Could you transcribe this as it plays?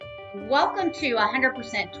Welcome to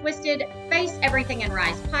 100% Twisted Face Everything and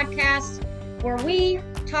Rise podcast, where we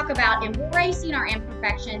talk about embracing our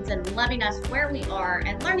imperfections and loving us where we are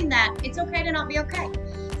and learning that it's okay to not be okay.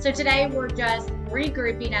 So today we're just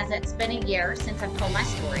regrouping as it's been a year since I've told my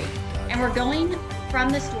story, and we're going from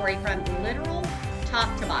the story from literal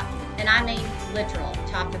top to bottom, and I mean literal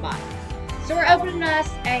top to bottom. So we're opening us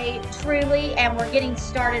a truly, and we're getting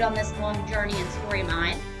started on this long journey and story of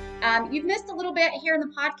mine. You've missed a little bit here in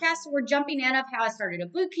the podcast, so we're jumping in of how I started a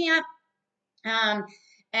boot camp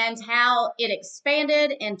and how it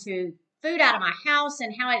expanded into food out of my house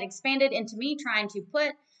and how it expanded into me trying to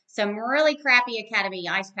put some really crappy Academy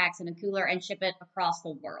ice packs in a cooler and ship it across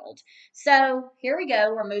the world. So here we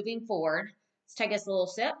go. We're moving forward. Let's take us a little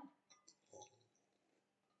sip.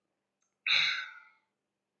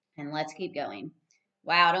 And let's keep going.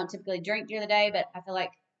 Wow, I don't typically drink during the day, but I feel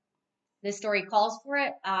like this story calls for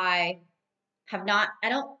it. I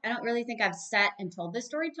don't really think I've sat and told this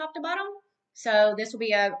story top to bottom. So this will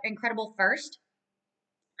be an incredible first.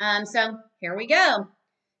 So here we go.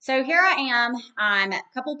 So here I am. A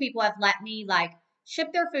couple of people have let me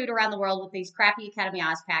ship their food around the world with these crappy Academy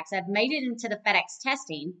ice packs. I've made it into the FedEx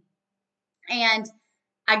testing, and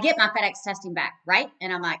I get my FedEx testing back, right?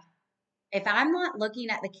 And I'm like, if I'm not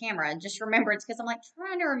looking at the camera, just remember it's because I'm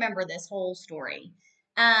trying to remember this whole story.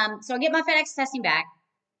 So I get my FedEx testing back,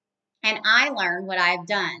 and I learn what I've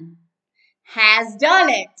done has done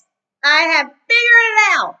it. I have figured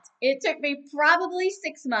it out. It took me probably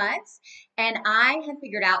 6 months, and I have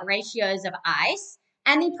figured out ratios of ice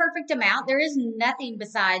and the perfect amount. There is nothing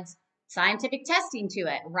besides scientific testing to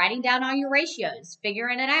it, writing down all your ratios,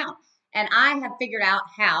 figuring it out. And I have figured out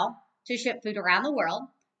how to ship food around the world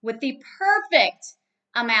with the perfect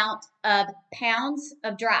amount of pounds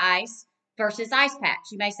of dry ice versus ice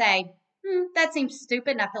packs. You may say, that seems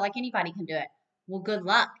stupid, and I feel like anybody can do it. Well, good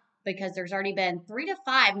luck, because there's already been 3 to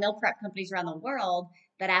 5 meal prep companies around the world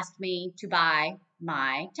that asked me to buy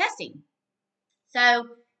my testing. So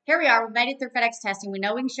here we are. We made it through FedEx testing. We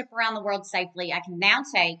know we can ship around the world safely. I can now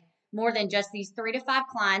take more than just these 3 to 5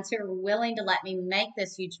 clients who are willing to let me make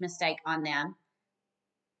this huge mistake on them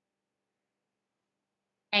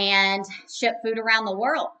and ship food around the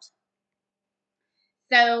world.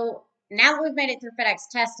 So now that we've made it through FedEx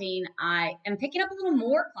testing, I am picking up a little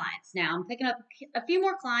more clients now. I'm picking up a few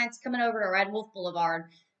more clients coming over to Red Wolf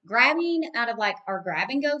Boulevard, grabbing out of our grab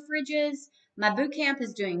and go fridges. My boot camp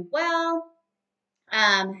is doing well.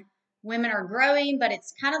 Women are growing, but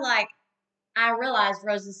it's kind of like, I realized,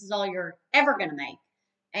 Rose, this is all you're ever going to make.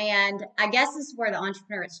 And I guess this is where the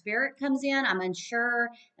entrepreneur spirit comes in. I'm unsure.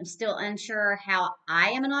 I'm still unsure how I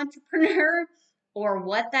am an entrepreneur or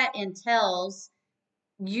what that entails.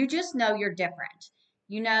 You just know you're different.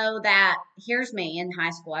 You know that here's me in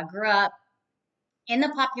high school. I grew up in the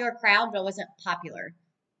popular crowd, but I wasn't popular.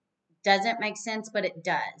 Doesn't make sense, but it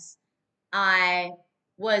does. I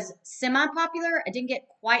was semi-popular. I didn't get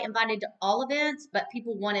quite invited to all events, but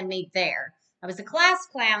people wanted me there. I was the class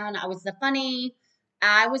clown. I was the funny.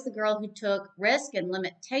 I was the girl who took risk and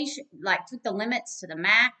limitation, took the limits to the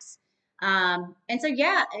max. And so,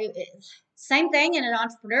 yeah, same thing in an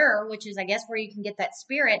entrepreneur, which is, I guess, where you can get that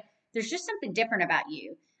spirit. There's just something different about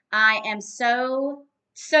you. I am so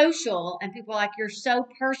social, and people are like, you're so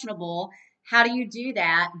personable. How do you do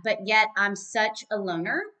that? But yet I'm such a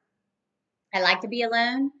loner. I like to be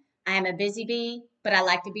alone. I am a busy bee, but I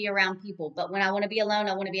like to be around people. But when I want to be alone,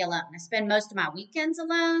 I want to be alone. I spend most of my weekends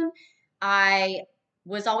alone. I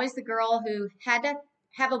was always the girl who had to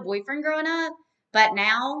have a boyfriend growing up, but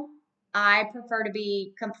now I prefer to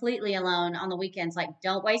be completely alone on the weekends.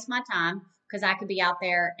 Don't waste my time, because I could be out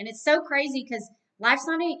there. And it's so crazy because life's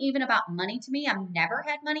not even about money to me. I've never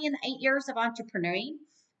had money in the 8 years of entrepreneuring.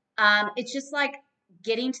 It's just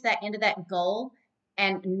getting to that end of that goal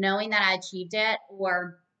and knowing that I achieved it,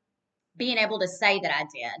 or being able to say that I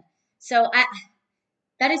did. So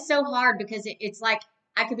that is so hard, because it's like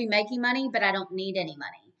I could be making money, but I don't need any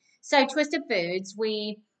money. So Twisted Foods,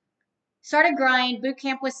 we started growing. Boot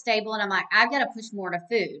camp was stable, and I'm like, I've got to push more to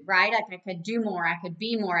food, right? I could do more. I could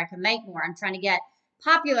be more. I could make more. I'm trying to get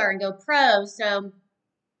popular and go pro. So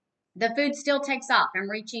the food still takes off. I'm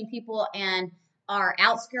reaching people in our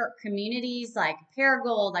outskirt communities like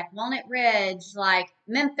Paragould, like Walnut Ridge, like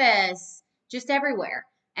Memphis, just everywhere.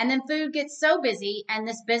 And then food gets so busy, and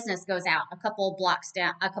this business goes out a couple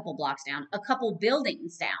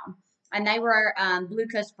buildings down. And they were Blue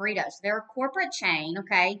Coast Burritos. They're a corporate chain,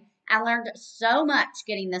 okay? I learned so much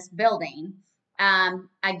getting this building.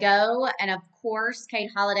 I go, and of course, Kate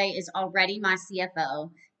Holiday is already my CFO.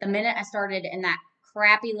 The minute I started in that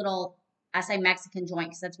crappy little, I say Mexican joint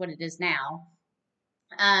because that's what it is now,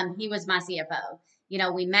 He was my CFO. You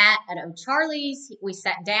know, we met at O'Charlie's. We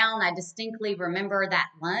sat down. I distinctly remember that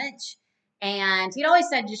lunch. And he'd always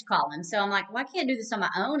said, just call him. So I'm like, well, I can't do this on my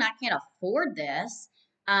own. I can't afford this.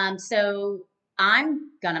 So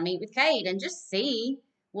I'm going to meet with Kate and just see.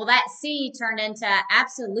 Well, that C turned into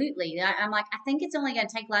absolutely. I'm like, I think it's only going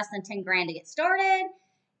to take less than 10 grand to get started.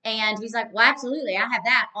 And he's like, well, absolutely. I have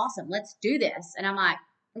that. Awesome. Let's do this. And I'm like,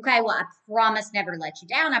 okay, well, I promise never to let you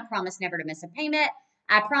down. I promise never to miss a payment.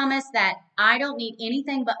 I promise that I don't need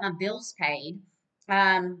anything but my bills paid,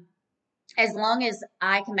 as long as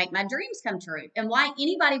I can make my dreams come true. And why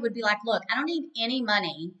anybody would be like, look, I don't need any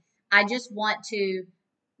money. I just want to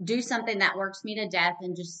do something that works me to death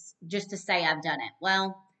and just to say I've done it.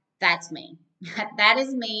 Well, that's me. That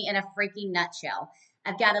is me in a freaking nutshell.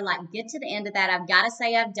 I've got to like get to the end of that. I've got to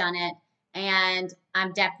say I've done it, and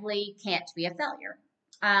I'm definitely can't be a failure.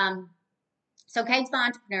 Um, so Kate's my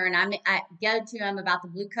entrepreneur, and I go to him about the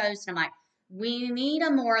Blue Coast, and I'm like, we need a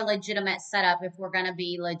more legitimate setup if we're going to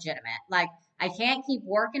be legitimate. Like, I can't keep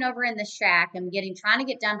working over in the shack and trying to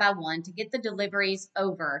get done by 1 to get the deliveries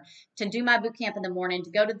over, to do my boot camp in the morning,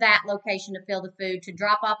 to go to that location to fill the food, to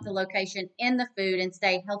drop off the location in the food and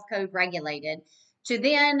stay health code regulated, to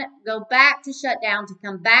then go back to shut down, to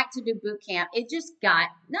come back to do boot camp. It just got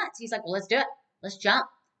nuts. He's like, well, let's do it. Let's jump.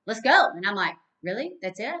 Let's go. And I'm like, really?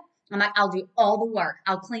 That's it? I'm like, I'll do all the work.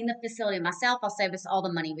 I'll clean the facility myself. I'll save us all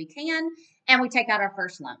the money we can. And we take out our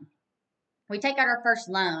first loan. We take out our first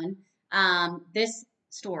loan. This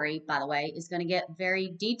story, by the way, is going to get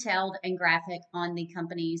very detailed and graphic on the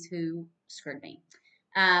companies who screwed me.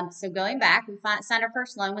 So going back, we signed our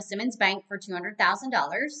first loan with Simmons Bank for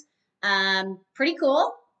 $200,000. Pretty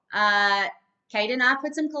cool. Kate and I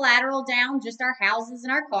put some collateral down, just our houses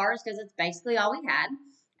and our cars, because it's basically all we had.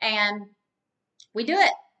 And we do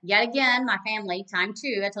it. Yet again, my family, time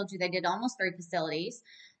 2. I told you they did almost 3 facilities.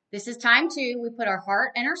 This is time 2. We put our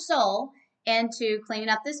heart and our soul into cleaning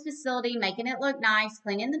up this facility, making it look nice,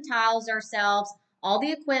 cleaning the tiles ourselves. All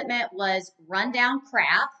the equipment was run down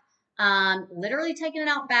crap. Literally taking it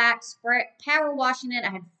out back, power washing it. I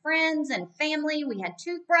had friends and family. We had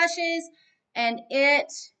toothbrushes, and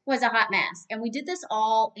it was a hot mess. And we did this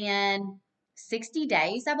all in 60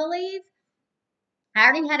 days, I believe. I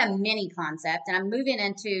already had a mini concept, and I'm moving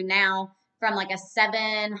into now from like a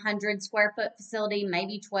 700 square foot facility,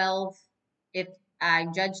 maybe 12 if I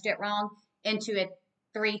judged it wrong, into a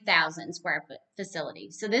 3,000 square foot facility.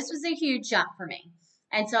 So this was a huge jump for me.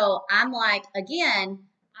 And so I'm like, again,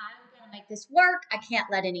 I'm going to make this work. I can't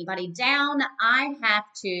let anybody down. I have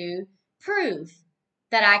to prove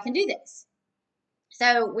that I can do this.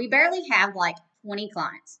 So we barely have like 20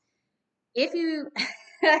 clients. If you,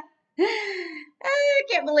 I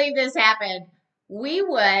can't believe this happened. We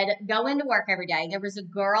would go into work every day. There's a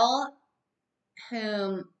girl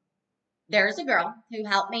who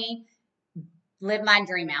helped me live my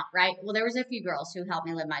dream out, right? Well, there was a few girls who helped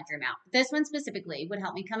me live my dream out. This one specifically would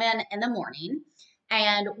help me come in the morning,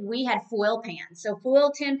 and we had foil pans. So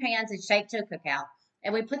foil tin pans is shaped to a cookout,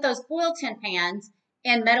 and we put those foil tin pans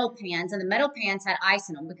in metal pans, and the metal pans had ice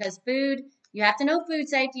in them because food, you have to know food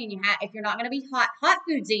safety, and if you're not going to be hot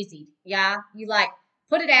food's easy. Yeah, you like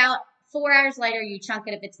put it out 4 hours later, you chunk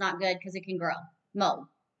it if it's not good because it can grow mold,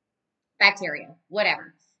 bacteria,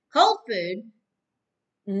 whatever. Cold food,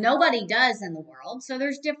 nobody does in the world, so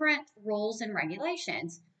there's different rules and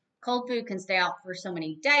regulations. Cold food can stay out for so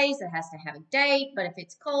many days. It has to have a date, but if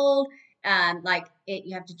it's cold,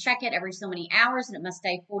 you have to check it every so many hours, and it must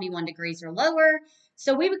stay 41 degrees or lower.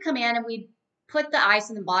 So we would come in and we'd put the ice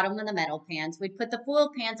in the bottom of the metal pans. We'd put the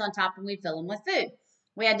foil pans on top, and we'd fill them with food.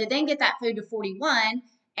 We had to then get that food to 41,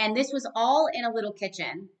 and this was all in a little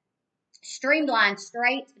kitchen, streamlined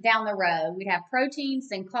straight down the row. We'd have proteins,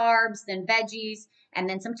 then carbs, then veggies, and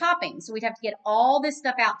then some toppings. So we'd have to get all this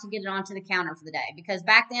stuff out to get it onto the counter for the day, because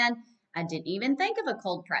back then I didn't even think of a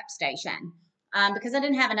cold prep station because I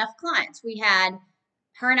didn't have enough clients.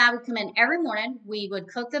 Her and I would come in every morning. We would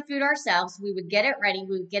cook the food ourselves. We would get it ready.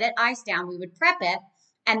 We would get it iced down. We would prep it.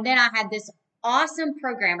 And then I had this awesome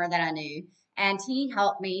programmer that I knew, and he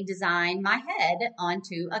helped me design my head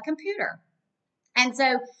onto a computer. And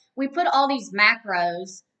so we put all these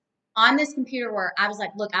macros on this computer where I was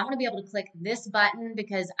like, look, I want to be able to click this button,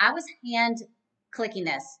 because I was hand clicking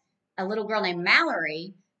this. A little girl named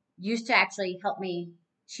Mallory used to actually help me.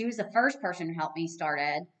 She was the first person who helped me start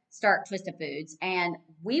Twisted Foods. And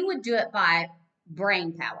we would do it by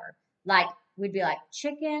brain power. Like, we'd be like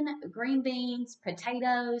chicken, green beans,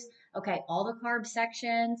 potatoes. Okay, all the carb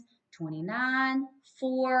sections, 29,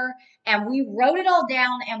 4, and we wrote it all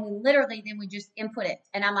down, and we literally then we just input it.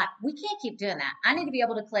 And I'm like, we can't keep doing that. I need to be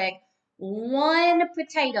able to click 1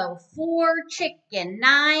 potato, 4 chicken,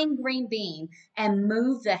 9 green bean, and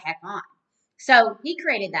move the heck on. So he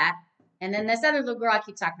created that. And then this other little girl I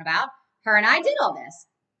keep talking about, her and I did all this.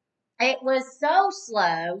 It was so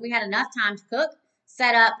slow. We had enough time to cook,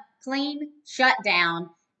 set up, clean, shut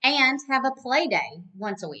down, and have a play day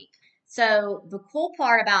once a week. So the cool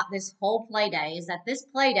part about this whole play day is that this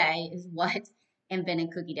play day is what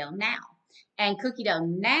invented Cookie Dough Now. And Cookie Dough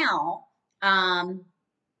Now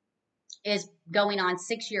is going on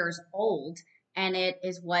 6 years old, and it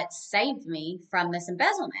is what saved me from this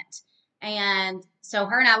embezzlement. And so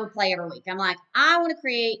her and I would play every week. I'm like, I want to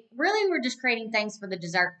create, really, we're just creating things for the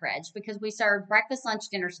dessert fridge because we serve breakfast, lunch,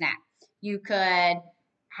 dinner, snack. You could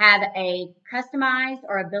have a customized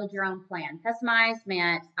or a build your own plan. Customized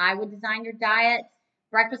meant I would design your diet,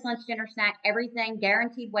 breakfast, lunch, dinner, snack, everything,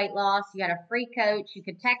 guaranteed weight loss. You got a free coach. You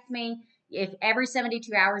could text me. If every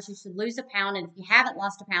 72 hours you should lose a pound, and if you haven't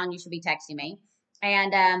lost a pound, you should be texting me.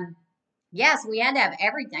 And yes, we had to have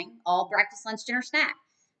everything, all breakfast, lunch, dinner, snack.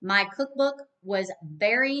 My cookbook was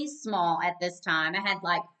very small at this time. I had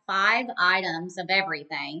like 5 items of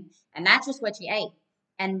everything, and that's just what you ate.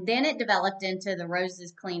 And then it developed into the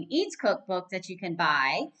Rose's Clean Eats cookbook that you can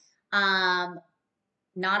buy.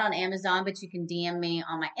 Not on Amazon, but you can DM me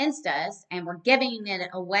on my Instas, and we're giving it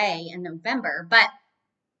away in November. But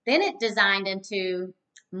then it designed into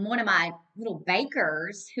one of my little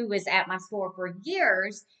bakers who was at my store for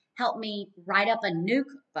years helped me write up a new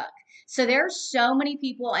cookbook. So there's so many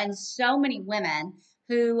people and so many women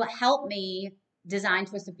who help me design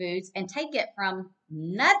Twisted Foods and take it from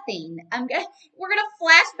nothing. We're gonna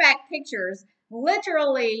flashback pictures,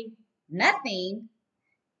 literally nothing,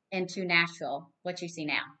 into Nashville, what you see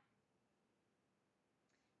now.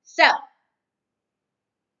 So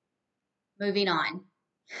moving on.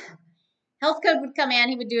 Health code would come in,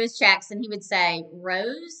 he would do his checks, and he would say,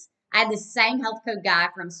 Rose, I had the same health code guy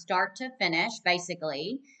from start to finish,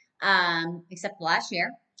 basically, except last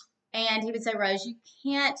year. And he would say, Rose, you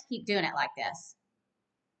can't keep doing it like this.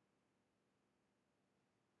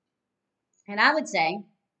 And I would say,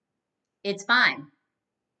 it's fine.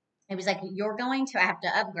 He was like, you're going to have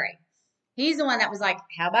to upgrade. He's the one that was like,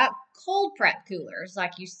 how about cold prep coolers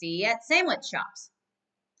like you see at sandwich shops?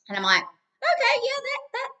 And I'm like, okay, yeah,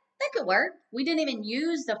 that could work. We didn't even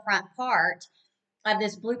use the front part of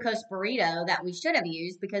this Blue Coast burrito that we should have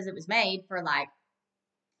used because it was made for like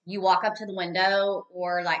you walk up to the window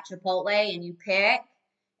or like Chipotle and you pick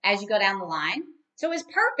as you go down the line. So it was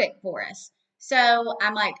perfect for us. So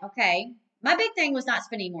I'm like, okay, my big thing was not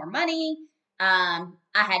spending more money. I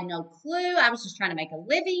had no clue. I was just trying to make a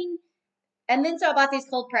living. And then so I bought these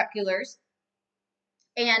cold prep coolers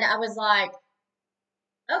and I was like,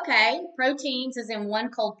 okay, proteins is in one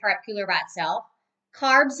cold prep cooler by itself,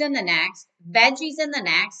 carbs in the next, veggies in the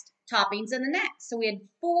next, toppings in the next. So we had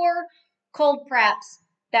 4 cold preps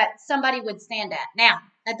that somebody would stand at. Now,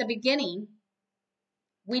 at the beginning,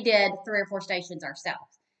 we did 3 or 4 stations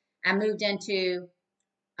ourselves. I moved into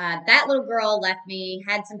that little girl left me,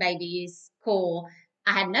 had some babies, cool.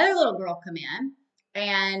 I had another little girl come in,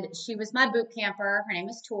 and she was my boot camper. Her name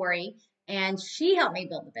is Tori, and she helped me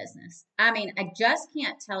build the business. I mean, I just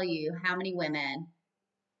can't tell you how many women,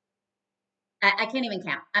 I can't even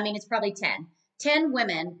count. I mean, it's probably 10. 10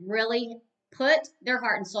 women really put their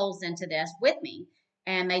heart and souls into this with me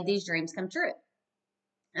and made these dreams come true.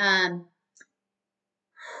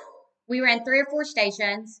 We ran 3 or 4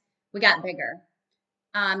 stations. We got bigger.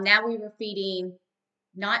 Now we were feeding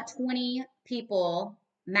not 20 people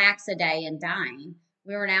max a day and dying.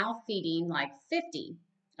 We were now feeding like 50.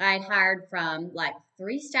 I'd hired from like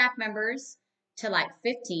 3 staff members to like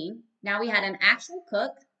 15. Now we had an actual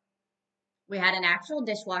cook. We had an actual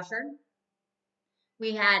dishwasher.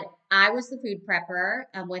 I was the food prepper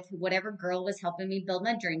with whatever girl was helping me build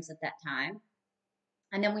my dreams at that time.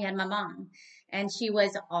 And then we had my mom, and she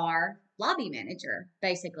was our lobby manager,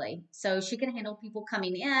 basically. So she could handle people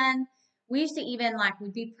coming in. We used to even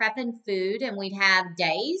we'd be prepping food and we'd have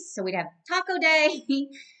days. So we'd have taco day.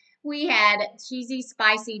 We had cheesy,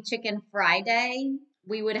 spicy chicken fry day.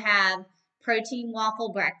 We would have protein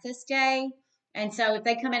waffle breakfast day. And so if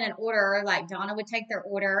they come in and order, like Donna would take their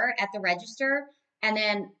order at the register, and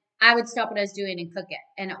then I would stop what I was doing and cook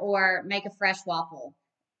it or make a fresh waffle.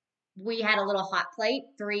 We had a little hot plate,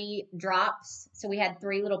 3 drops. So we had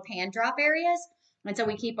 3 little pan drop areas. And so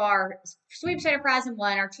we keep our sweet potato fries in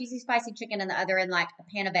one, our cheesy spicy chicken in the other, and like a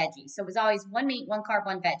pan of veggies. So it was always 1 meat, 1 carb,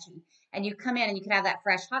 1 veggie. And you come in and you could have that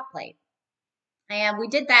fresh hot plate. And we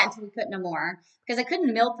did that until we couldn't no more because I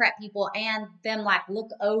couldn't meal prep people and them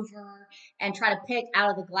look over and try to pick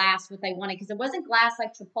out of the glass what they wanted because it wasn't glass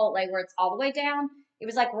like Chipotle where it's all the way down. It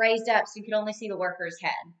was like raised up so you could only see the worker's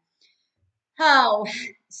head. Oh,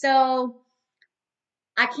 so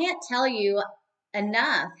I can't tell you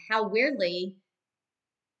enough how weirdly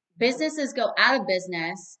businesses go out of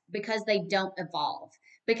business because they don't evolve,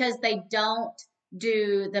 because they don't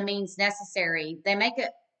do the means necessary. They make it,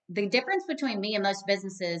 the difference between me and most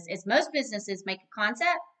businesses is most businesses make a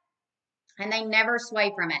concept and they never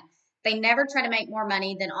sway from it. They never try to make more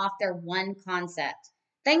money than off their one concept.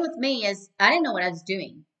 Thing with me is I didn't know what I was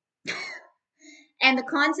doing. And the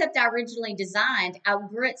concept I originally designed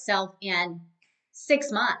outgrew itself in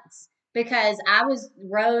 6 months because I was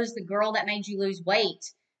Rose, the girl that made you lose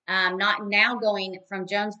weight. Not now going from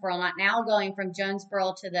Jonesboro, not now going from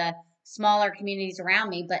Jonesboro to the smaller communities around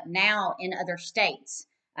me, but now in other states.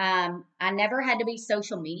 I never had to be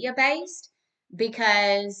social media based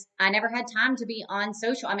because I never had time to be on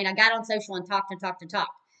social. I mean, I got on social and talked and talked and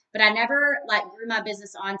talked, but I never like grew my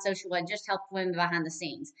business on social and just helped women behind the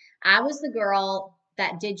scenes. I was the girl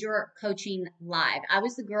that did your coaching live. I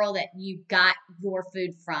was the girl that you got your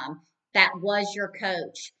food from, that was your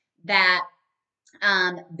coach, that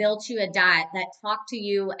built you a diet, that talked to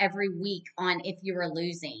you every week on if you were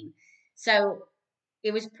losing. So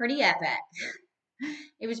it was pretty epic.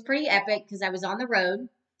 It was pretty epic because I was on the road.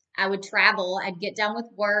 I would travel. I'd get done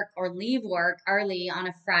with work or leave work early on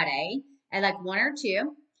a Friday at like 1 or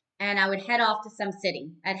 2, and I would head off to some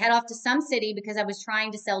city. I'd head off to some city because I was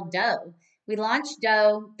trying to sell dough. We launched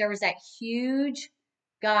dough. There was that huge,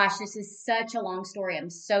 gosh, this is such a long story. I'm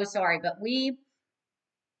so sorry, but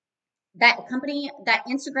that company, that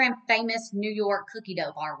Instagram famous New York cookie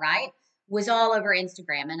dough bar, right, was all over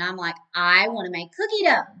Instagram. And I'm like, I want to make cookie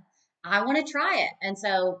dough. I want to try it. And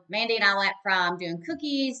so Mandy and I went from doing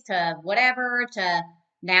cookies to whatever to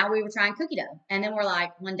now we were trying cookie dough. And then we're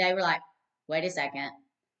like, one day we're like, wait a second,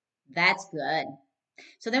 that's good.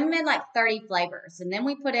 So then we made like 30 flavors and then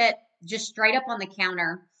we put it just straight up on the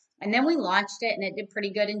counter. And then we launched it and it did pretty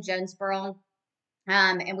good in Jonesboro.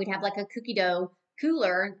 And we'd have like a cookie dough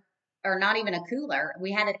cooler, or not even a cooler.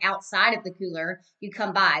 We had it outside of the cooler. You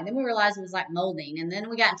come by. And then we realized it was like molding. And then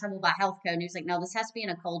we got in trouble by health code. And he was like, no, this has to be in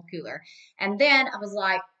a cold cooler. And then I was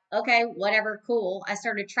like, okay, whatever, cool. I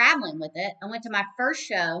started traveling with it. I went to my first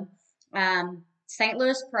show, St.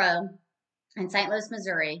 Louis Pro in St. Louis,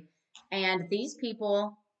 Missouri. And these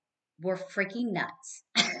people were freaking nuts.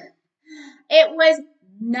 It was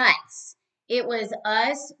nuts. It was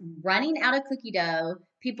us running out of cookie dough,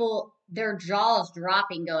 people, their jaws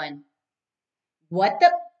dropping, going, what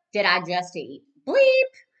the did I just eat? Bleep.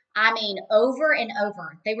 I mean, over and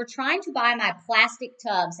over. They were trying to buy my plastic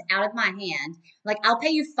tubs out of my hand. Like, I'll pay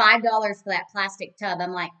you $5 for that plastic tub.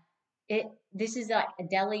 I'm like, this is like a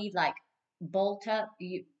deli, like, bowl tub.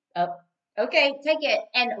 Oh, okay, take it.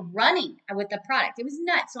 And running with the product. It was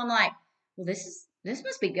nuts. So I'm like, well, this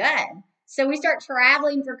must be good. So we start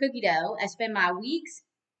traveling for cookie dough. I spend my weeks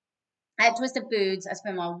at Twisted Foods. I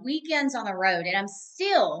spend my weekends on the road, and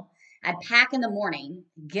I'd pack in the morning,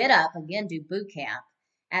 get up, again, do boot camp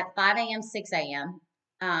at 5 a.m., 6 a.m.,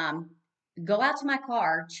 go out to my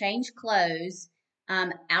car, change clothes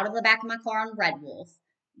out of the back of my car on Red Wolf,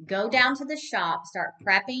 go down to the shop, start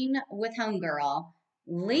prepping with Homegirl,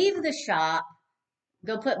 leave the shop,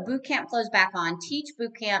 go put boot camp clothes back on, teach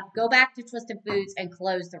boot camp, go back to Twisted Foods, and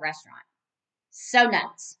close the restaurant. So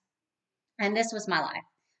nuts. And this was my life.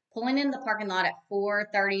 Pulling in the parking lot at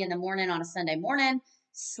 4:30 in the morning on a Sunday morning,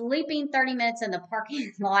 sleeping 30 minutes in the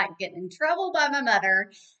parking lot, getting in trouble by my mother,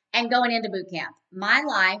 and going into boot camp. My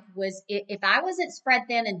life was, if I wasn't spread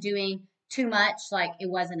thin and doing too much, like it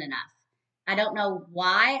wasn't enough. I don't know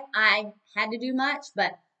why I had to do much,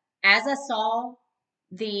 but as I saw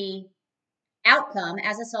the outcome,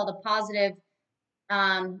 as I saw the positive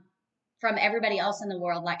from everybody else in the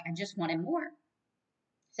world, like I just wanted more.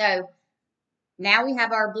 So now we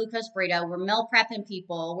have our Blue Coast Burrito. We're meal prepping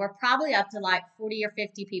people. We're probably up to like 40 or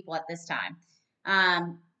 50 people at this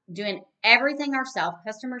time. Doing everything ourselves,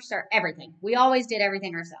 customer service, everything. We always did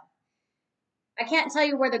everything ourselves. I can't tell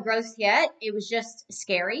you where the growth yet. It was just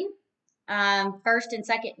scary. First and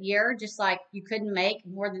second year, just like you couldn't make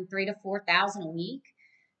more than 3,000 to 4,000 a week,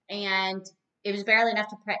 and it was barely enough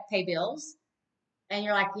to pay bills. And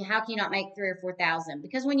you're like, how can you not make 3,000 or 4,000?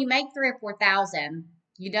 Because when you make 3,000 or 4,000,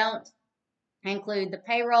 you don't include the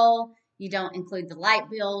payroll, you don't include the light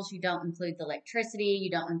bills, you don't include the electricity,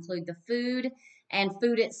 you don't include the food, and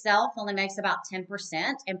food itself only makes about 10%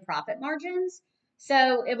 in profit margins.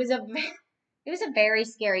 So it was a very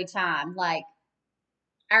scary time. Like,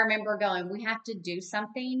 I remember going, we have to do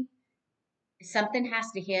something. Something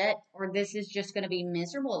has to hit, or this is just going to be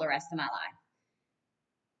miserable the rest of my life.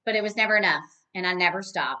 But it was never enough, and I never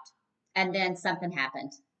stopped. And then something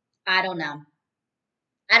happened. I don't know.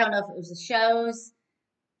 I don't know if it was the shows.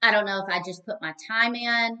 I don't know if I just put my time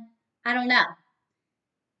in. I don't know.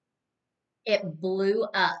 It blew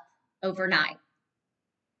up overnight.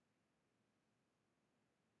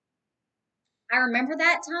 I remember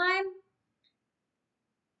that time.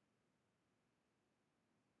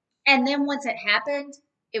 And then once it happened,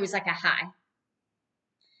 it was like a high.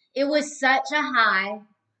 It was such a high.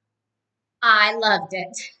 I loved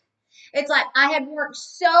it. It's like I had worked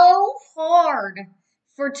so hard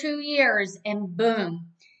for 2 years and boom,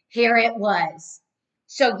 here it was.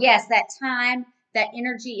 So, yes, that time, that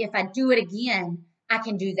energy, if I do it again, I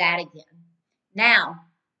can do that again. Now,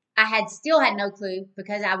 I had still had no clue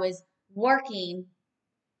because I was working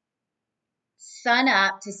sun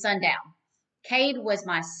up to sundown. Cade was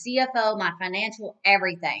my CFO, my financial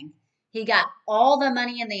everything. He got all the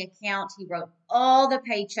money in the account. He wrote all the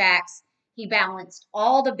paychecks. He balanced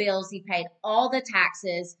all the bills. He paid all the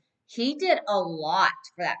taxes. He did a lot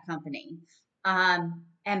for that company.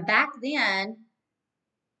 And back then,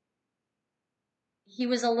 he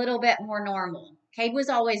was a little bit more normal. Cade was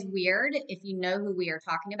always weird, if you know who we are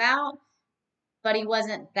talking about, but he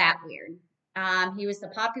wasn't that weird. He was the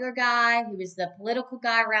popular guy. He was the political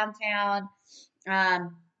guy around town.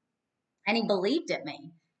 Um, and he believed in me.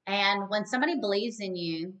 And when somebody believes in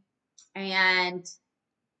you and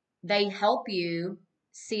they help you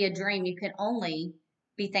see a dream, you can only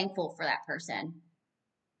be thankful for that person.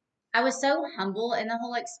 I was so humble in the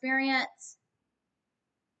whole experience.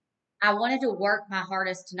 I wanted to work my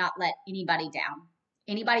hardest to not let anybody down.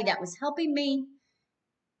 Anybody that was helping me,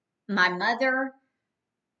 my mother,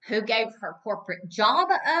 who gave her corporate job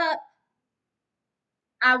up,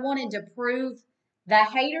 I wanted to prove the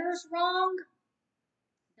haters wrong.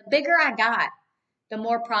 The bigger I got, the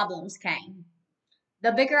more problems came.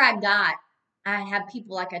 The bigger I got, I had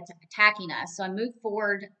people like attacking us. So I moved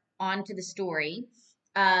forward onto the story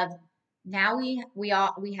of now we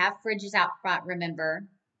have fridges out front. Remember,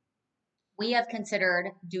 we have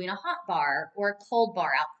considered doing a hot bar or a cold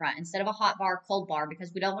bar out front instead of a hot bar, cold bar,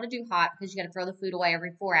 because we don't want to do hot because you got to throw the food away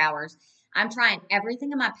every 4 hours. I'm trying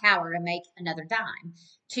everything in my power to make another dime,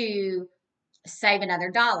 to save another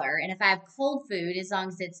dollar. And if I have cold food, as long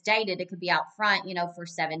as it's dated, it could be out front, for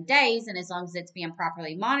 7 days. And as long as it's being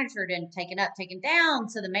properly monitored and taken up, taken down,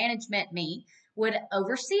 so the management, me, would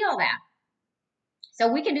oversee all that. So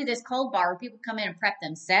we can do this cold bar where people come in and prep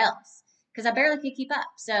themselves because I barely could keep up.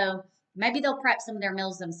 So maybe they'll prep some of their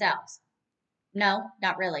meals themselves. No,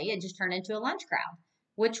 not really. It just turned into a lunch crowd,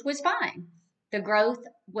 which was fine. The growth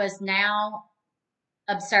was now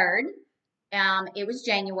absurd. It was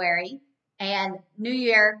January and New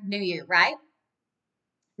Year, New You, right?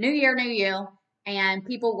 New Year, New You. And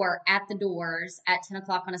people were at the doors at 10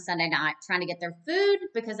 o'clock on a Sunday night trying to get their food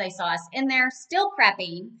because they saw us in there still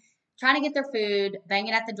prepping, trying to get their food,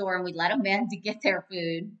 banging at the door, and we let them in to get their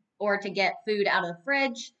food or to get food out of the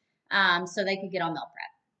fridge so they could get on meal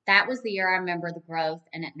prep. That was the year I remember the growth,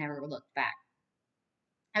 and it never looked back.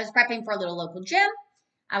 I was prepping for a little local gym.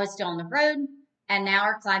 I was still on the road, and now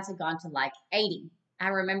our clients had gone to like 80. I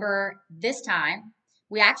remember this time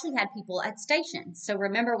we actually had people at stations. So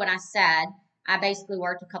remember when I said I basically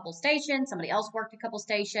worked a couple stations, somebody else worked a couple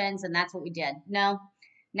stations, and that's what we did. No,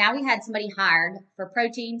 now we had somebody hired for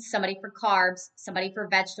protein, somebody for carbs, somebody for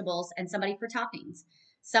vegetables, and somebody for toppings.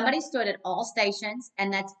 Somebody stood at all stations,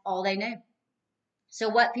 and that's all they knew. So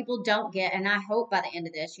what people don't get, and I hope by the end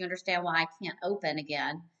of this you understand why I can't open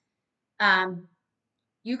again.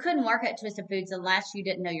 You couldn't work at Twisted Foods unless you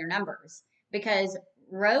didn't know your numbers because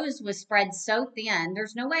Rose was spread so thin.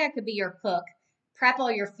 There's no way I could be your cook, prep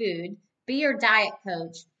all your food, be your diet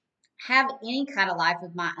coach, have any kind of life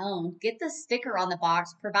of my own, get the sticker on the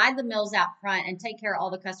box, provide the meals out front, and take care of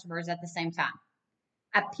all the customers at the same time.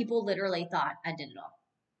 People literally thought I did it all.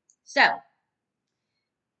 So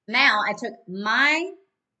now I took my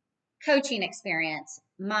coaching experience,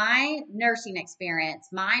 my nursing experience,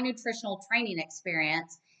 my nutritional training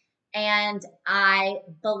experience, and I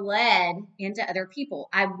bled into other people.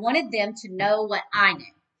 I wanted them to know what I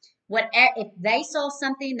knew. What if they saw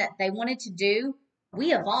something that they wanted to do,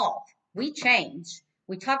 we evolve, we change.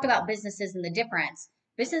 We talked about businesses and the difference.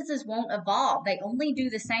 Businesses won't evolve. They only do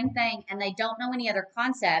the same thing and they don't know any other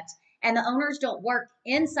concepts. And the owners don't work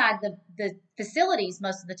inside the facilities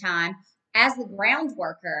most of the time as the ground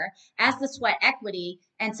worker, as the sweat equity.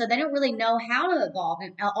 And so they don't really know how to evolve.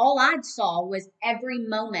 And all I saw was every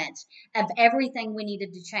moment of everything we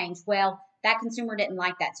needed to change. Well, that consumer didn't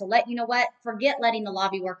like that. So you know what? Forget letting the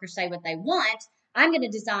lobby workers say what they want. I'm going to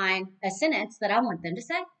design a sentence that I want them to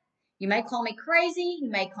say. You may call me crazy. You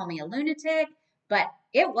may call me a lunatic, but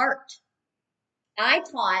it worked. I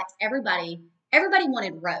taught everybody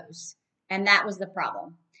wanted Rose, and that was the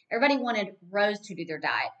problem. Everybody wanted Rose to do their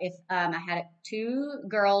diet. If I had two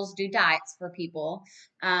girls do diets for people,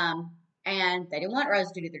 and they didn't want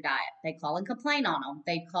Rose to do their diet, they call and complain on them.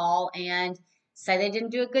 They call and say they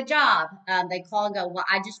didn't do a good job. They call and go, "Well,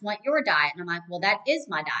 I just want your diet," and I'm like, "Well, that is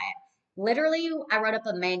my diet." Literally, I wrote up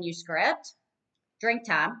a manuscript. Drink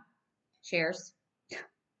time. Cheers.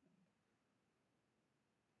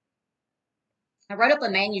 I wrote up a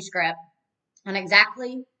manuscript on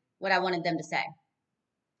exactly what I wanted them to say.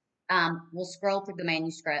 We'll scroll through the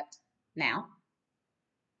manuscript now.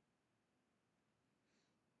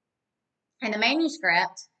 And the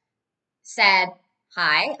manuscript said,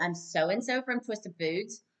 "Hi, I'm so and so from Twisted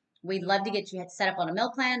Foods. We'd love to get you set up on a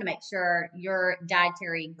meal plan to make sure your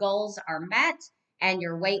dietary goals are met and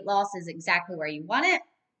your weight loss is exactly where you want it.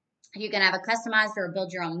 You can have a customized or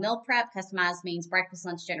build your own meal prep. Customized means breakfast,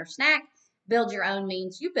 lunch, dinner, snack. Build your own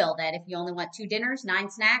means you build it. If you only want 2 dinners, 9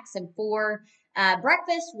 snacks, and 4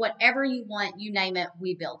 breakfasts, whatever you want, you name it,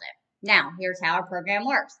 we build it." Now, here's how our program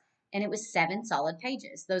works. And it was 7 solid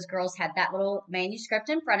pages. Those girls had that little manuscript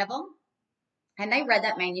in front of them, and they read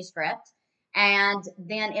that manuscript. And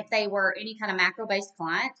then if they were any kind of macro-based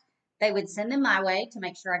client, they would send them my way to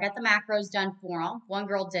make sure I got the macros done for them. One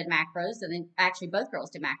girl did macros, and then actually both girls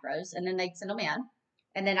did macros, and then they'd send them in.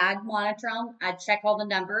 And then I'd monitor them. I'd check all the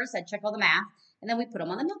numbers. I'd check all the math, and then we put them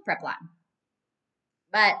on the meal prep line.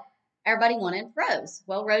 But everybody wanted Rose.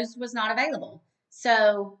 Well, Rose was not available.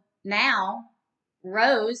 So now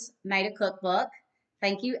Rose made a cookbook.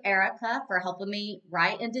 Thank you, Erica, for helping me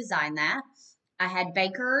write and design that. I had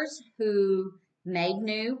bakers who made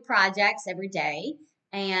new projects every day.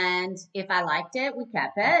 And if I liked it, we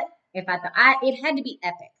kept it. If I thought it had to be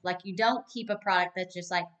epic. Like, you don't keep a product that's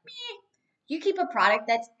just like, meh. You keep a product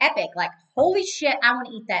that's epic. Like, holy shit, I want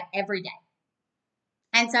to eat that every day.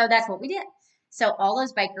 And so that's what we did. So all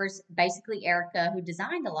those bakers, basically Erica, who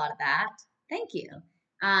designed a lot of that, thank you.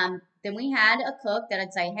 Then we had a cook that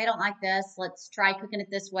I'd say, "Hey, I don't like this. Let's try cooking it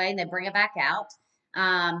this way." And they bring it back out.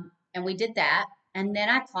 And we did that. And then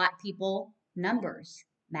I taught people numbers,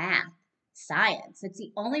 math, science. It's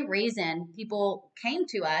the only reason people came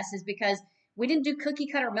to us is because we didn't do cookie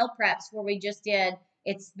cutter meal preps where we just did,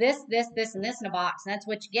 it's this, this, this, and this in a box, and that's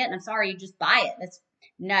what you get. And I'm sorry, you just buy it.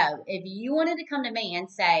 No. If you wanted to come to me and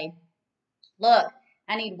say, "Look,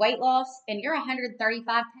 I need weight loss," and you're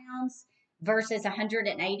 135 pounds versus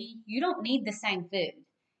 180, you don't need the same food.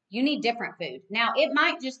 You need different food. Now, it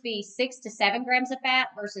might just be 6 to 7 grams of fat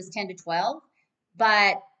versus 10 to 12,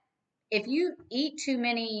 but if you eat too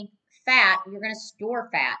many fat, you're going to store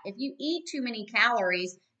fat. If you eat too many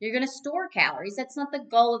calories, you're going to store calories. That's not the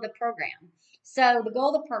goal of the program. So the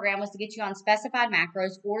goal of the program was to get you on specified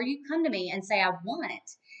macros, or you come to me and say, "I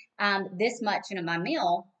want this much in my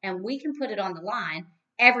meal," and we can put it on the line.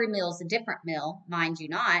 Every meal is a different meal, mind you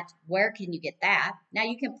not. Where can you get that? Now,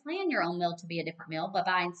 you can plan your own meal to be a different meal by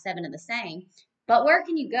buying 7 of the same, but where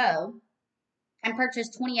can you go and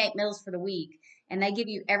purchase 28 meals for the week, and they give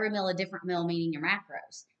you every meal a different meal, meaning your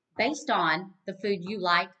macros, based on the food you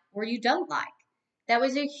like or you don't like? That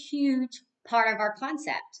was a huge part of our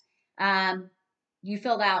concept. You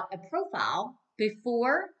filled out a profile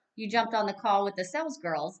before you jumped on the call with the sales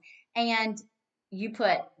girls, and you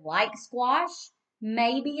put like squash,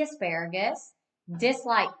 maybe asparagus,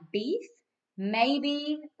 dislike beef,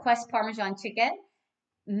 maybe Quest Parmesan chicken,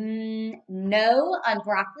 no on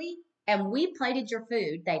broccoli, and we plated your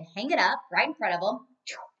food. They'd hang it up right in front of them.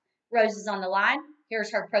 Rose is on the line.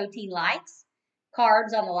 Here's her protein likes.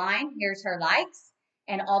 Carbs on the line. Here's her likes.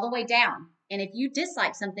 And all the way down. And if you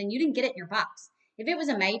dislike something, you didn't get it in your box. If it was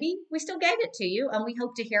a maybe, we still gave it to you, and we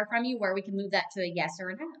hope to hear from you where we can move that to a yes or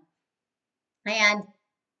a no. And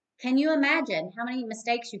can you imagine how many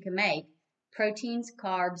mistakes you can make? Proteins,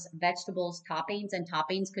 carbs, vegetables, toppings, and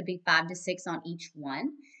toppings could be 5 to 6 on each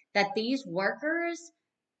one that these workers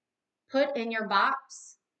put in your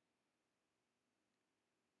box,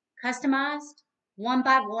 customized, one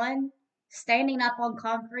by one, standing up on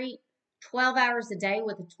concrete, 12 hours a day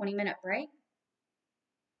with a 20-minute break.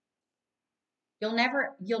 You'll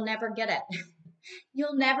never get it.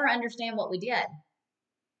 You'll never understand what we did.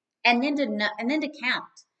 And then to count.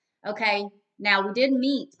 Okay, now we did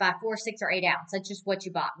meat by 4, 6, or 8 ounce. That's just what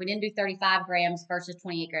you bought. We didn't do 35 grams versus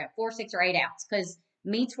 28 grams. 4, 6, or 8 ounce, because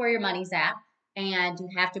meat's where your money's at, and you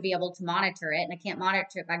have to be able to monitor it. And I can't monitor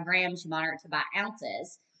it by grams. You monitor it by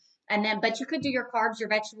ounces. And then, but you could do your carbs, your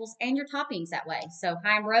vegetables, and your toppings that way. So,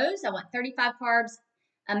 hi, I'm Rose. I want 35 carbs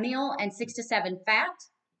a meal and 6 to 7 fat.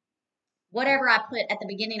 Whatever I put at the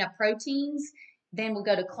beginning of proteins Then we'll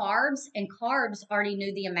go to carbs, and carbs already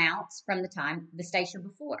knew the amounts from the station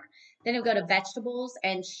before. Then we'll go to vegetables,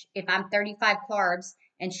 and if I'm 35 carbs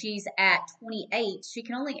and she's at 28, she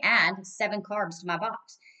can only add 7 carbs to my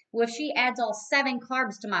box. Well, if she adds all 7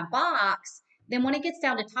 carbs to my box, then when it gets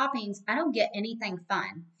down to toppings, I don't get anything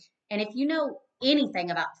fun. And if you know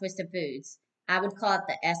anything about Twisted Foods, I would call it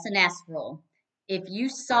the S&S rule. If you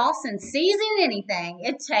sauce and season anything,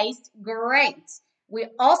 it tastes great. We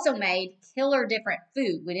also made killer different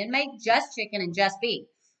food. We didn't make just chicken and just beef.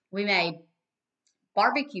 We made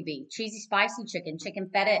barbecue beef, cheesy spicy chicken, chicken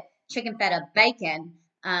feta bacon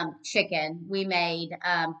chicken. We made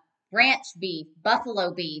ranch beef,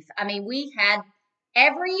 buffalo beef. I mean, we had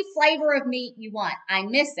every flavor of meat you want. I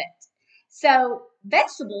miss it. So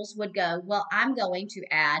vegetables would go, well, I'm going to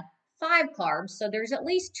add 5 carbs. So there's at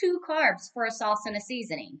least 2 carbs for a sauce and a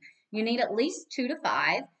seasoning. You need at least 2 to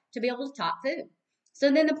 5 to be able to top food. So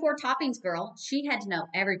then the poor toppings girl, she had to know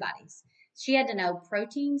everybody's. She had to know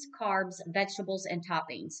proteins, carbs, vegetables, and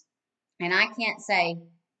toppings. And I can't say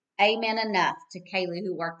amen enough to Kaylee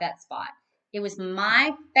who worked that spot. It was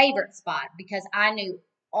my favorite spot because I knew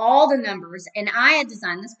all the numbers and I had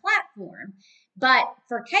designed this platform. But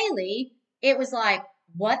for Kaylee, it was like,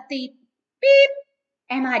 what the beep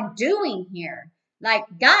am I doing here? Like,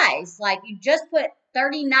 guys, like you just put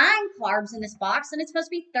 39 carbs in this box and it's supposed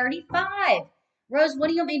to be 35. Rose, what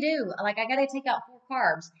do you want me to do? Like, I got to take out 4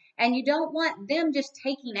 carbs. And you don't want them just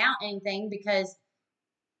taking out anything because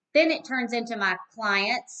then it turns into my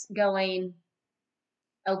clients going,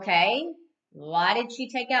 okay, why did she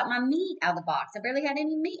take out my meat out of the box? I barely had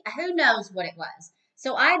any meat. Who knows what it was?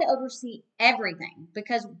 So I had to oversee everything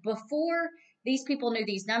because before these people knew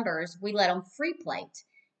these numbers, we let them free plate.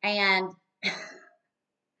 And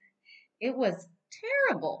it was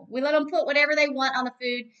terrible. We let them put whatever they want on the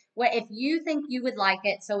food. What if you think you would like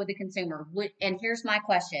it, so would the consumer. And here's my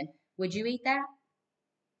question: would you eat that?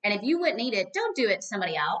 And if you wouldn't eat it, don't do it to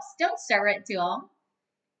somebody else. Don't serve it to them.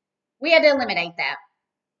 We had to eliminate that.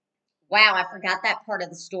 Wow, I forgot that part of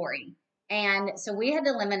the story. And so we had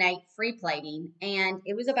to eliminate free plating. And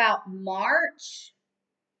it was about March,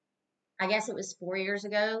 I guess it was 4 years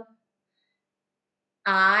ago.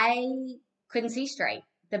 I couldn't see straight.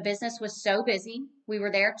 The business was so busy. We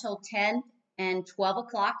were there till 10 and 12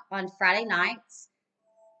 o'clock on Friday nights.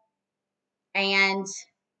 And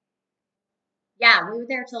yeah, we were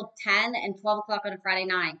there till 10 and 12 o'clock on a Friday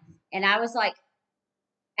night. And I was like,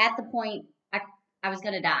 at the point, I was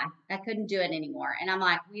going to die. I couldn't do it anymore. And I'm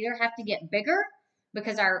like, we either have to get bigger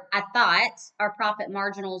because I thought our profit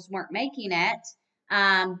marginals weren't making it,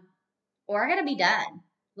 or I got to be done.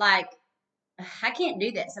 Like, I can't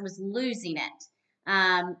do this. I was losing it.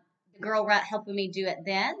 The girl helping me do it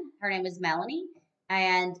then, her name was Melanie,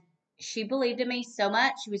 and she believed in me so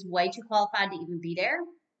much. She was way too qualified to even be there.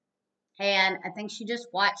 And I think she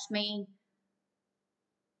just watched me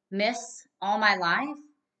miss all my life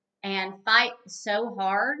and fight so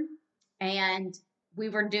hard. And we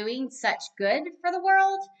were doing such good for the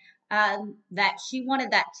world that she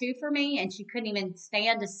wanted that too for me. And she couldn't even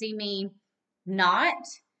stand to see me not.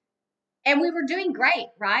 And we were doing great,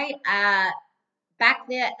 right? Back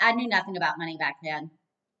then, I knew nothing about money back then,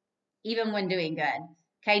 even when doing good.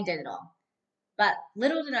 Kay did it all. But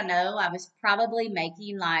little did I know, I was probably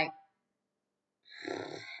making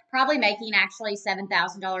actually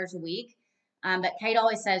 $7,000 a week. But Kate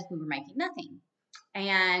always says we were making nothing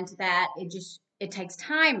and that it takes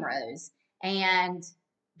time, Rose, and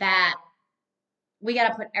that we got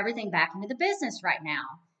to put everything back into the business right now.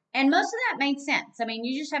 And most of that made sense. I mean,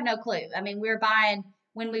 you just have no clue. I mean,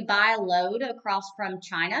 when we buy a load across from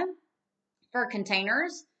China for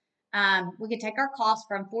containers, we could take our cost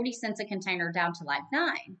from 40 cents a container down to like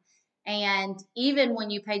 9. And even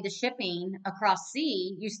when you paid the shipping across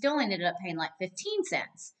sea, you still ended up paying like 15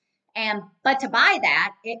 cents. But to buy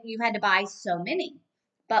that, you had to buy so many.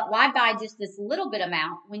 But why buy just this little bit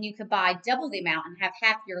amount when you could buy double the amount and have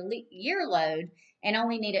half your year load and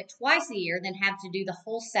only need it twice a year, then have to do the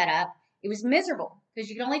whole setup? It was miserable because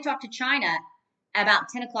you could only talk to China about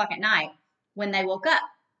 10 o'clock at night when they woke up.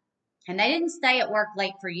 And they didn't stay at work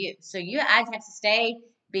late for you. So I'd have to stay,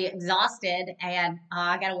 be exhausted, and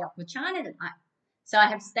I got to work with China tonight. So I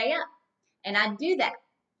have to stay up. And I'd do that.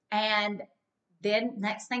 And then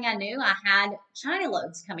next thing I knew, I had China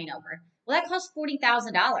loads coming over. Well, that cost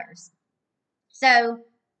 $40,000. So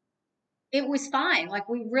it was fine. Like,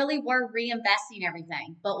 we really were reinvesting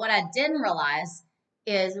everything. But what I didn't realize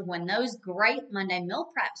is when those great Monday meal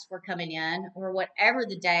preps were coming in, or whatever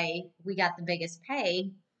the day we got the biggest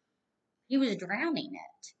pay, he was drowning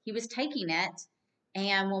it. He was taking it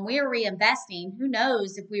And when we were reinvesting, who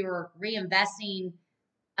knows if we were reinvesting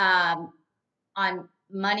um, on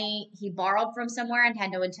money he borrowed from somewhere and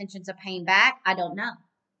had no intentions of paying back? I don't know.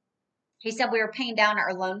 He said we were paying down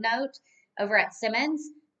our loan note over at Simmons,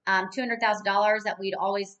 $200,000 that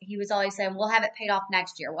he was always saying, we'll have it paid off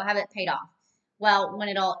next year. We'll have it paid off. Well, when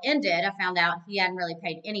it all ended, I found out he hadn't really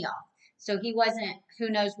paid any off. So he wasn't, who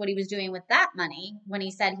knows what he was doing with that money when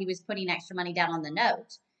he said he was putting extra money down on the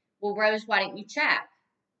note. Well, Rose, why didn't you check?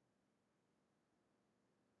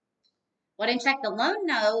 Well, I didn't check the loan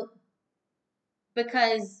note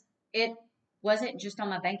because it wasn't just on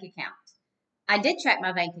my bank account. I did check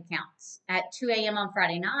my bank accounts at 2 a.m. on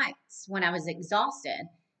Friday nights when I was exhausted.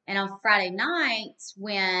 And on Friday nights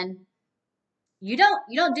when you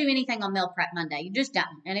don't do anything on meal prep Monday. You just don't.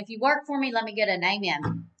 And if you work for me, let me get an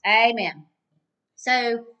amen. Amen.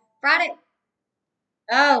 So Friday,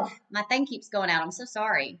 oh, my thing keeps going out. I'm so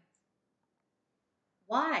sorry.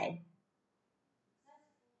 Why?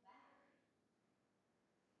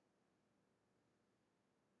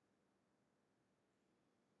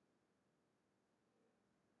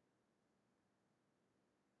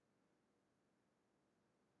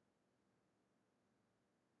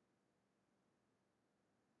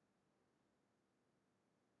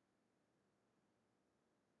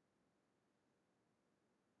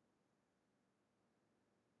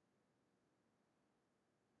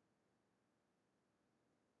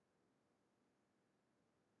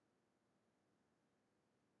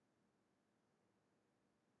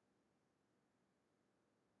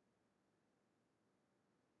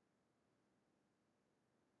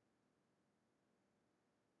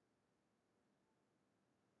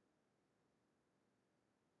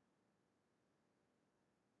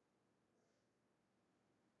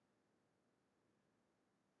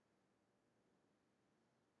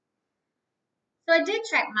 So I did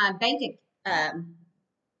check my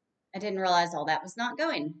I didn't realize all that was not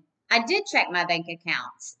going. I did check my bank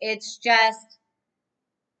accounts. It's just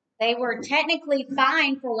they were technically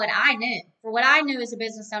fine for what I knew. For what I knew as a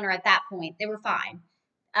business owner at that point, they were fine.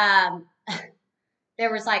 Um,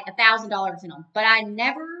 there was like $1,000 in them, but I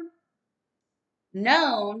never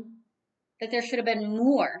known that there should have been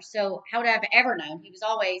more. So how would I have ever known? He was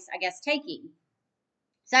always, I guess, taking.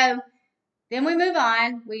 So then we move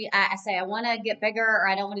on. I say I want to get bigger, or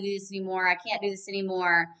I don't want to do this anymore. I can't do this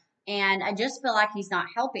anymore, and I just feel like he's not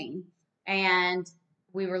helping. And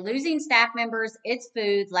we were losing staff members. It's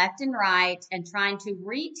food left and right, and trying to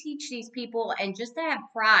reteach these people and just to have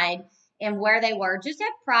pride in where they were. Just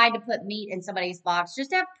have pride to put meat in somebody's box.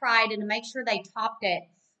 Just have pride and to make sure they topped it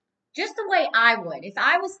just the way I would. If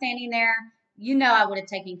I was standing there, I would have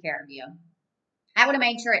taken care of you. I would have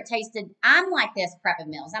made sure it tasted. I'm like this prepping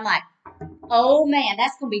meals. I'm like, oh man,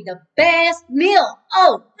 that's gonna be the best meal.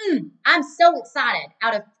 Oh, I'm so excited.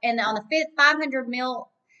 Out of and on the fifth 500th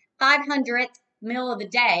meal of the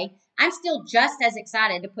day, I'm still just as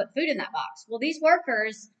excited to put food in that box. Well, these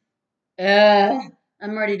workers, I'm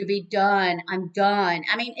ready to be done. I'm done.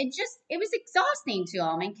 I mean, it was exhausting to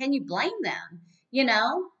them. And can you blame them? You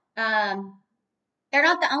know, um, they're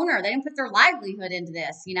not the owner. They didn't put their livelihood into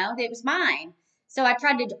this. It was mine. So I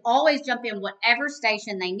tried to always jump in whatever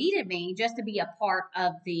station they needed me just to be a part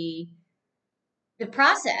of the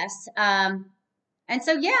process. And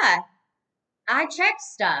so yeah, I checked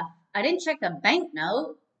stuff. I didn't check the bank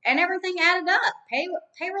note, and everything added up.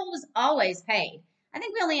 Payroll was always paid. I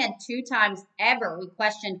think we only had 2 times ever we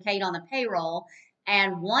questioned Kate on the payroll,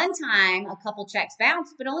 and one time a couple checks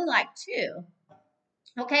bounced, but only like two.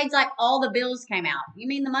 Okay, it's like all the bills came out. You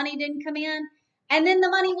mean the money didn't come in? And then the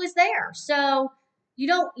money was there. So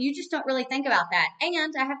you just don't really think about that.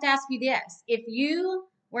 And I have to ask you this. If you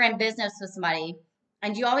were in business with somebody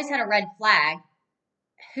and you always had a red flag,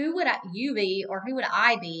 who would you be or who would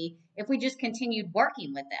I be if we just continued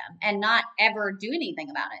working with them and not ever do anything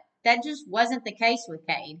about it? That just wasn't the case with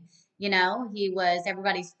Cade. He was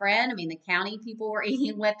everybody's friend. I mean, the county people were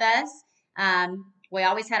eating with us. We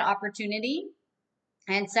always had opportunity.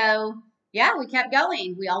 And so, yeah, we kept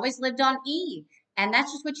going. We always lived on E. And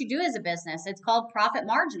that's just what you do as a business. It's called profit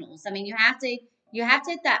marginals. I mean, you have to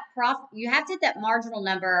hit that marginal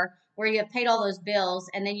number where you have paid all those bills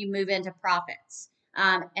and then you move into profits.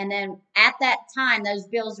 And then at that time, those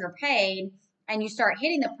bills are paid and you start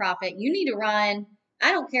hitting the profit. You need to run.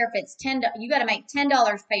 I don't care if it's you got to make $10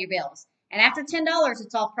 to pay your bills. And after $10,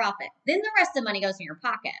 it's all profit. Then the rest of the money goes in your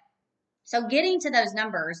pocket. So getting to those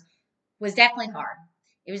numbers was definitely hard.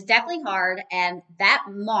 It was definitely hard. And that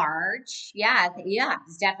March, it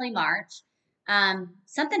was definitely March.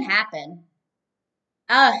 Something happened.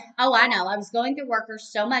 Oh, I know. I was going through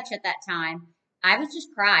Workers so much at that time. I would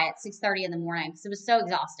just cry at 6:30 in the morning because I was so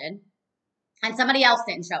exhausted. And somebody else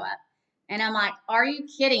didn't show up. And I'm like, are you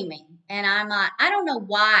kidding me? And I'm like, I don't know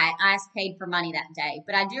why I paid for money that day,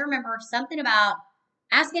 but I do remember something about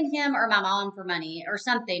asking him or my mom for money or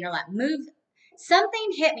something, or like move. Something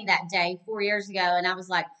hit me that day 4 years ago, and I was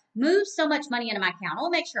like, move so much money into my account. I'll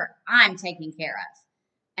make sure I'm taken care of.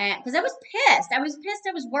 And because I was pissed. I was pissed.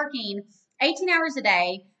 I was working 18 hours a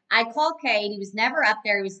day. I called Cade. He was never up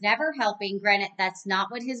there. He was never helping. Granted, that's not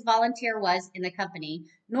what his volunteer was in the company.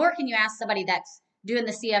 Nor can you ask somebody that's doing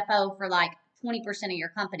the CFO for like 20% of your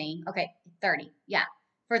company. Okay, 30. Yeah.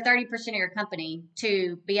 For 30% of your company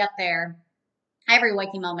to be up there every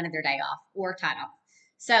waking moment of their day off or time off.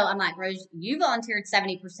 So I'm like, Rose, you volunteered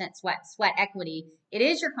 70% sweat equity. It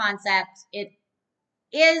is your concept. It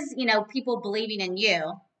is, people believing in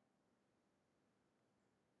you.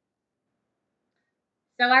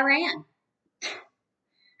 So I ran.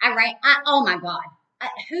 Oh my God.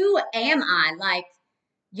 Who am I? Like,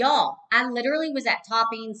 y'all, I literally was at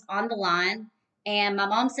Toppings on the line, and my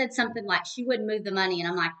mom said something like she wouldn't move the money. And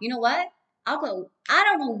I'm like, you know what? I'll go. I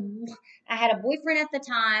don't know. I had a boyfriend at the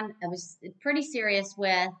time I was pretty serious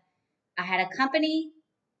with. I had a company.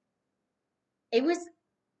 It was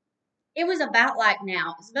it was about like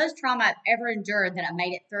now. It's the most trauma I've ever endured that I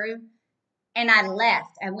made it through. And I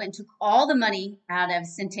left. I went and took all the money out of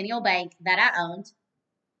Centennial Bank that I owned.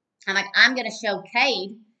 I'm like, I'm going to show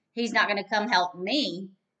Cade he's not going to come help me.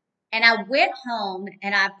 And I went home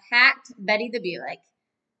and I packed Betty the Buick,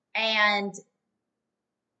 and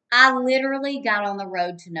I literally got on the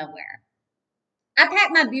road to nowhere. I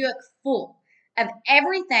packed my Buick full of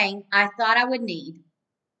everything I thought I would need.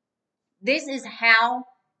 This is how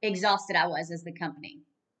exhausted I was as the company.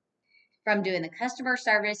 From doing the customer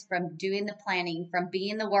service, from doing the planning, from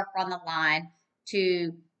being the worker on the line,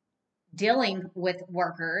 to dealing with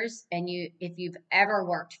workers. And if you've ever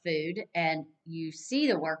worked food and you see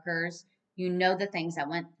the workers, you know the things I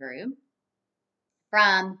went through.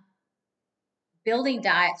 From building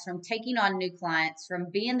diets, from taking on new clients,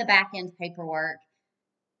 from being the back end paperwork,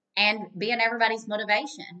 and being everybody's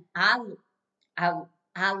motivation. I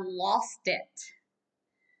I lost it.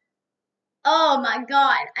 Oh my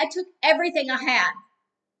God. I took everything I had.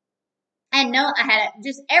 And no, I had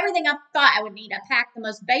just everything I thought I would need. I packed the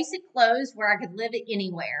most basic clothes where I could live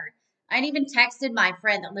anywhere. I even texted my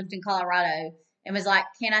friend that lived in Colorado and was like,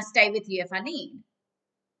 can I stay with you if I need?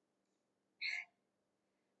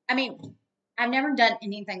 I mean, I've never done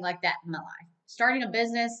anything like that in my life. Starting a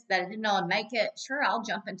business that I didn't know I'd make it, sure, I'll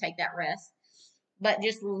jump and take that risk. But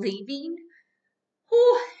just leaving,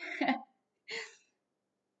 whew,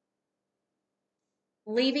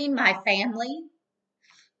 leaving my family,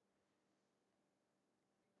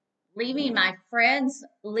 leaving my friends,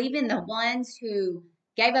 leaving the ones who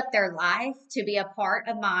gave up their life to be a part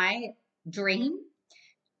of my dream,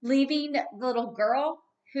 leaving the little girl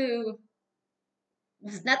who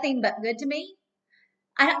was nothing but good to me.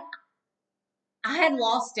 I I had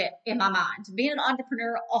lost it in my mind. Being an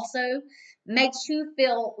entrepreneur also makes you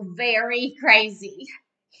feel very crazy.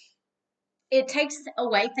 It takes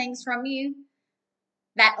away things from you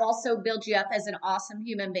that also builds you up as an awesome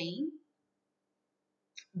human being.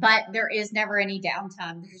 But there is never any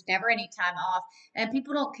downtime. There's never any time off. And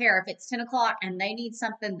people don't care if it's 10 o'clock and they need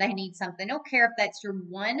something, they need something. They don't care if that's your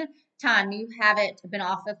one time you haven't been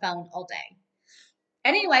off the phone all day.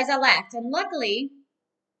 Anyways, I left. And luckily,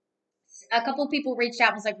 a couple of people reached out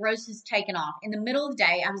and was like, Rose has taken off. In the middle of the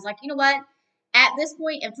day, I was like, you know what? At this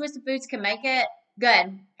point, if Twisted Foods can make it,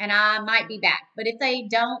 good. And I might be back. But if they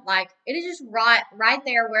don't, like, it is just right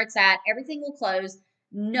there where it's at. Everything will close.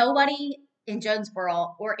 Nobody in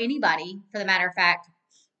Jonesboro, or anybody for the matter of fact,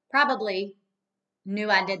 probably knew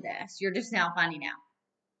I did this. You're just now finding out.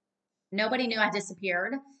 Nobody knew I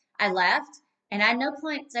disappeared. I left, and I had no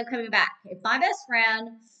plans of coming back. If my best friend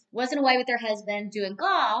wasn't away with her husband doing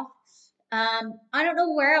golf, I don't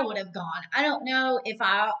know where I would have gone. I don't know if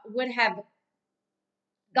I would have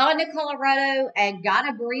gone to Colorado and got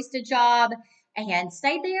a barista job and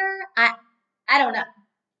stayed there. I don't know.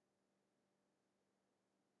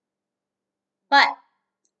 But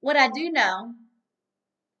what I do know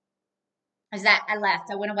is that I left.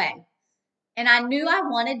 I went away. And I knew I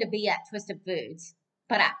wanted to be at Twisted Foods,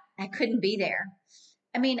 but I couldn't be there.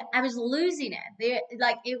 I mean, I was losing it.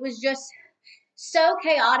 It was just so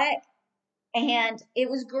chaotic, and it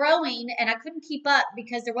was growing, and I couldn't keep up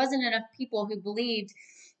because there wasn't enough people who believed.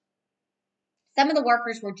 Some of the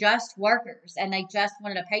workers were just workers, and they just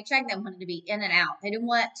wanted a paycheck. They wanted to be in and out. They didn't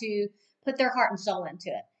want to put their heart and soul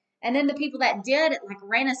into it. And then the people that did it, like,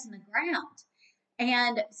 ran us in the ground.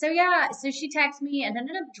 And so, yeah, so she texted me and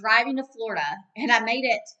ended up driving to Florida. And I made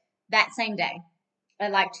it that same day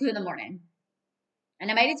at like 2 in the morning.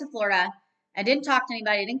 And I made it to Florida. I didn't talk to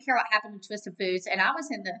anybody. I didn't care what happened to Twisted Foods. And I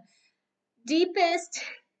was in the deepest,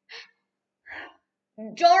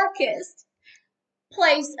 darkest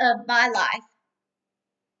place of my life.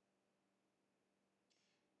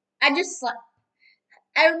 I just slept.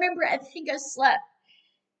 I remember, I think I slept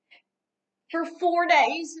for 4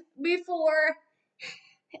 days before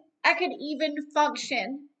I could even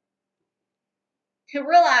function to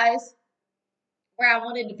realize where I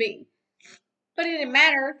wanted to be. But it didn't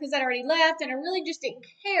matter because I'd already left, and I really just didn't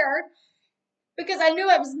care because I knew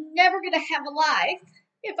I was never going to have a life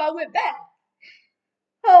if I went back.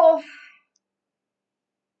 Oh,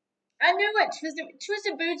 I knew it.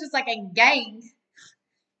 Twisted Foods was like a gang,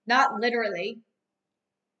 not literally,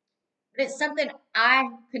 but it's something I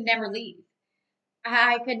could never leave.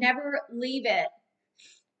 I could never leave it.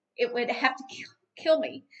 It would have to kill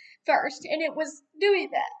me first, and it was doing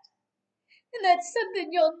that. And that's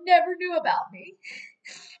something you'll never knew about me.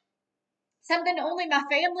 Something only my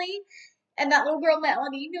family and that little girl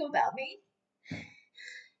Melanie knew about me.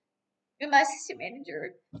 And my assistant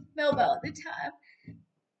manager, Melba, at the time.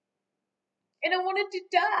 And I wanted to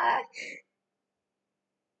die.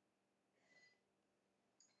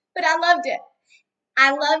 But I loved it.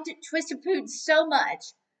 I loved Twisted Foods so much.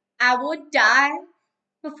 I would die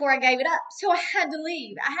before I gave it up. So I had to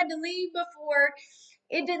leave. I had to leave before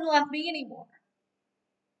it didn't love me anymore.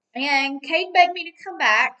 And Kate begged me to come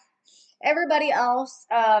back. Everybody else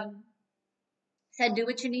said, do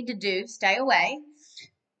what you need to do, stay away.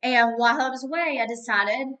 And while I was away, I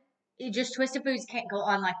decided Twisted Foods can't go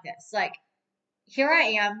on like this. Like, here I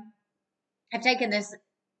am. I've taken this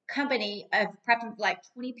company of prepping for like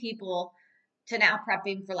 20 people to now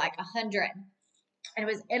prepping for like 100. And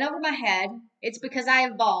it was in over my head. It's because I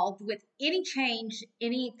evolved with any change,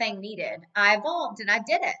 anything needed. I evolved and I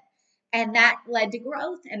did it. And that led to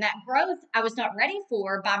growth. And that growth I was not ready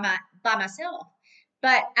for by myself.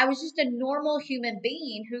 But I was just a normal human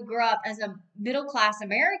being who grew up as a middle class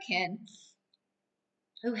American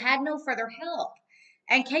who had no further help.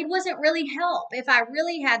 And Cade wasn't really help. If I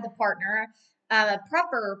really had the partner, a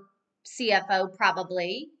proper CFO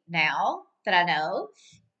probably now that I know,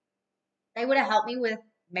 they would have helped me with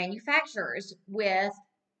manufacturers, with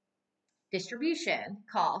distribution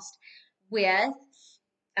cost, with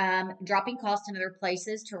dropping costs in other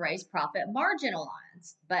places to raise profit margin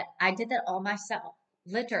lines. But I did that all myself,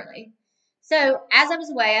 literally. So as I was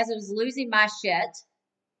away, as I was losing my shit,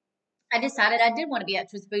 I decided I did want to be at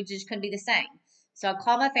Twisted Foods, just couldn't be the same. So I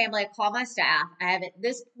called my family, I called my staff. I have at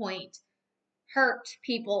this point hurt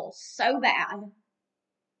people so bad,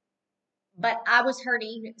 but I was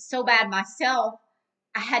hurting so bad myself,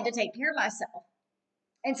 I had to take care of myself.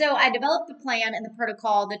 And so I developed the plan and the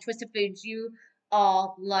protocol, the Twisted Foods you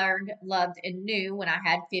all learned, loved, and knew when I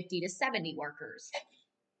had 50 to 70 workers,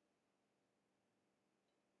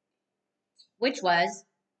 which was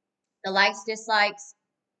the likes, dislikes,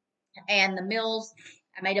 and the meals.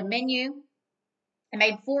 I made a menu. I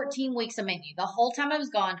made 14 weeks of menu. The whole time I was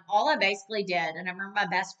gone, all I basically did, and I remember my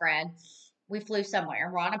best friend, we flew somewhere.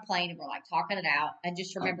 We're on a plane and we're like talking it out. I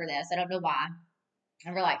just remember this. I don't know why.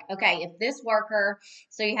 And we're like, okay, if this worker,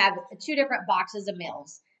 so you have 2 different boxes of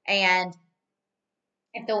meals, and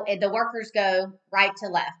if the workers go right to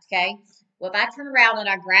left, okay? Well, if I turn around and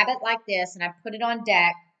I grab it like this and I put it on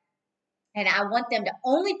deck, and I want them to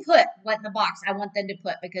only put what in the box I want them to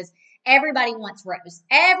put, because everybody wants Rose.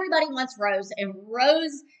 Everybody wants Rose, and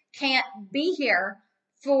Rose can't be here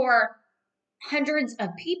for hundreds of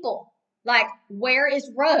people. Like, where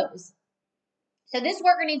is Rose? So this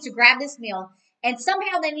worker needs to grab this meal, and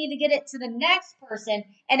somehow they need to get it to the next person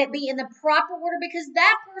and it be in the proper order, because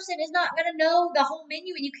that person is not going to know the whole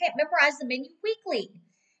menu and you can't memorize the menu quickly.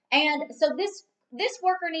 And so this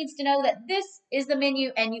worker needs to know that this is the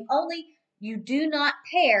menu, and you do not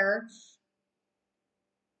pair.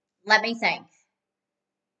 Let me think.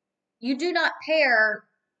 You do not pair.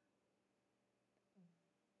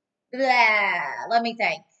 Let me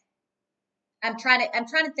think. I'm trying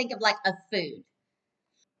to think of like a food.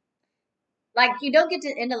 Like, you don't get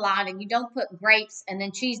to end a line and you don't put grapes and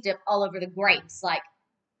then cheese dip all over the grapes. Like,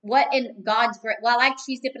 what in God's grace? Well, I like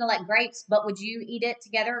cheese dip and I like grapes, but would you eat it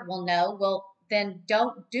together? Well, no. Well, then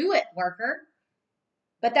don't do it, worker.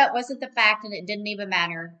 But that wasn't the fact, and it didn't even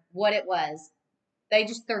matter what it was. They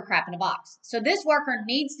just threw crap in a box. So this worker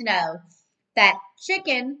needs to know that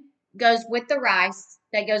chicken goes with the rice,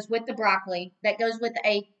 that goes with the broccoli, that goes with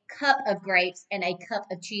a cup of grapes and a cup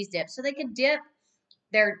of cheese dip. So they can dip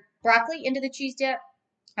their broccoli into the cheese dip,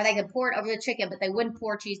 or they could pour it over the chicken, but they wouldn't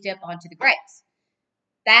pour cheese dip onto the grapes.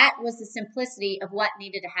 That was the simplicity of what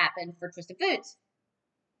needed to happen for Twisted Foods.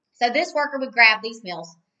 So this worker would grab these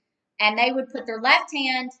meals and they would put their left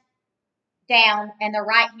hand down and their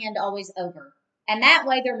right hand always over. And that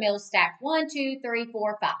way their meals stacked 1, 2, 3,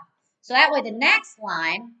 4, 5. So that way the next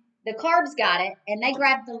line, the carbs got it and they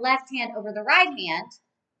grabbed the left hand over the right hand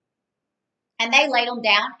and they laid them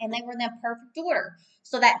down and they were in the perfect order.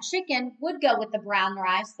 So that chicken would go with the brown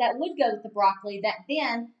rice, that would go with the broccoli, that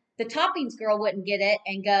then the toppings girl wouldn't get it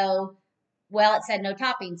and go, well, it said no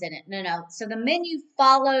toppings in it. No. So the menu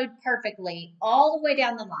followed perfectly all the way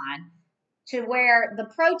down the line to where the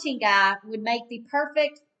protein guy would make the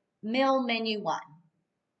perfect meal menu one.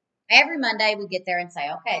 Every Monday we get there and say,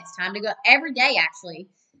 okay, it's time to go. Every day, actually,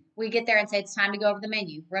 we get there and say it's time to go over the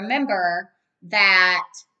menu. Remember that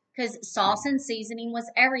because sauce and seasoning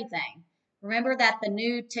was everything. Remember that the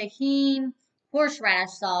new Tajín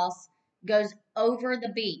horseradish sauce goes over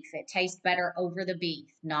the beef. It tastes better over the beef,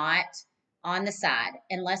 not on the side,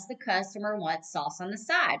 unless the customer wants sauce on the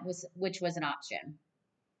side, which was an option.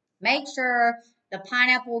 Make sure the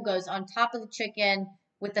pineapple goes on top of the chicken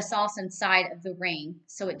with the sauce inside of the ring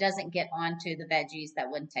so it doesn't get onto the veggies that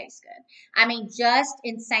wouldn't taste good. I mean, just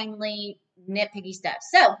insanely nitpicky stuff.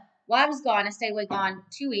 So while I was gone, I stayed away gone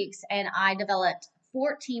 2 weeks and I developed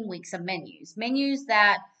 14 weeks of menus. Menus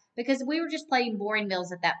that, because we were just playing boring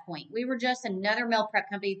meals at that point. We were just another meal prep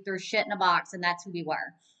company threw shit in a box and that's who we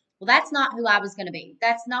were. Well, that's not who I was going to be.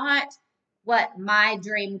 That's not what my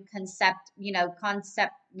dream concept,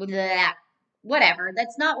 whatever.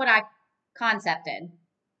 That's not what I concepted.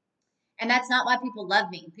 And that's not why people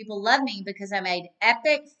love me. People love me because I made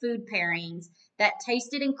epic food pairings that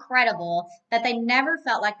tasted incredible, that they never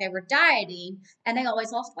felt like they were dieting, and they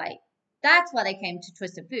always lost weight. That's why they came to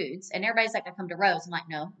Twisted Foods. And everybody's like, I come to Rose. I'm like,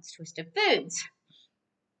 no, it's Twisted Foods.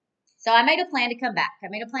 So I made a plan to come back. I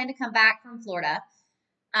made a plan to come back from Florida.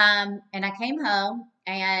 And I came home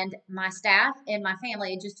and my staff and my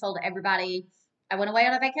family just told everybody I went away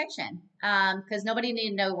on a vacation because nobody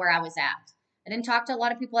needed to know where I was at. I didn't talk to a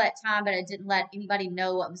lot of people at the time, but I didn't let anybody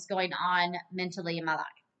know what was going on mentally in my life.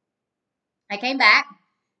 I came back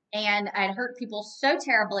and I had hurt people so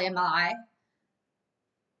terribly in my life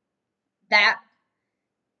that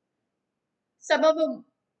some of them,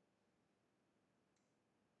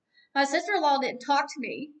 my sister-in-law didn't talk to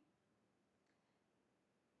me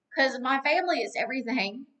because my family is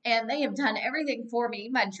everything and they have done everything for me.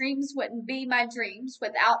 My dreams wouldn't be my dreams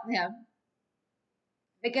without them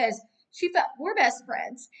because she felt we're best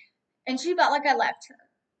friends and she felt like I left her.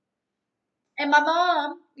 And my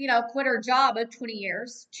mom, quit her job of 20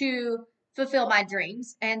 years to fulfill my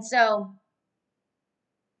dreams. And so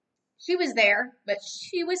she was there, but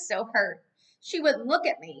she was so hurt. She wouldn't look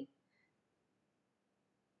at me.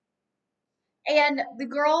 And the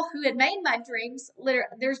girl who had made my dreams, literally,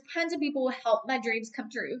 there's tons of people who helped my dreams come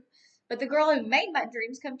true. But the girl who made my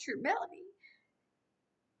dreams come true, Melanie,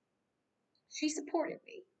 she supported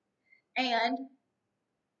me. And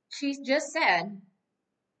she just said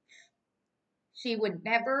she would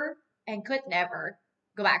never and could never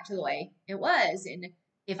go back to the way it was. And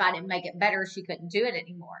if I didn't make it better, she couldn't do it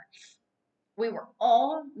anymore. We were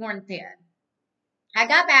all worn thin. I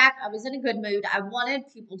got back. I was in a good mood. I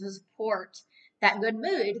wanted people to support that good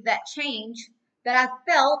mood, that change that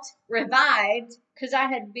I felt revived because I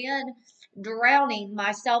had been drowning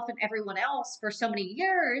myself and everyone else for so many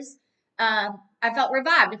years. I felt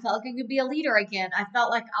revived. I felt like I could be a leader again. I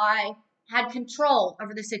felt like I had control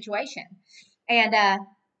over the situation. And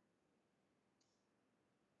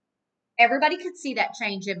everybody could see that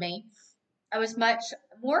change in me. I was much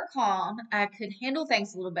more calm. I could handle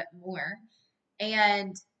things a little bit more.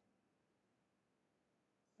 And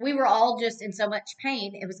we were all just in so much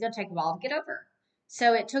pain, it was going to take a while to get over.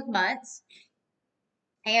 So it took months.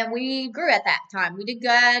 And we grew at that time. We did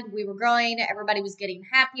good. We were growing. Everybody was getting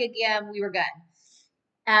happy again. We were good.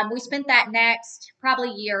 We spent that next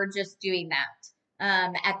probably year just doing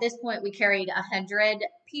that. At this point, we carried 100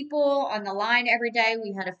 people on the line every day.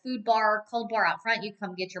 We had a food bar, cold bar out front. You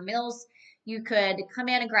come get your meals. You could come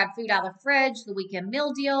in and grab food out of the fridge, the weekend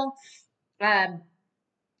meal deal. And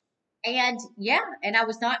I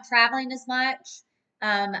was not traveling as much.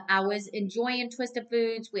 I was enjoying Twisted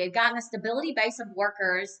Foods. We had gotten a stability base of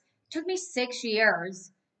workers. It took me 6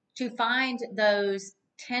 years to find those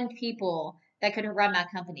 10 people that could run my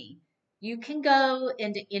company. You can go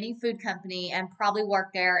into any food company and probably work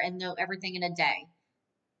there and know everything in a day.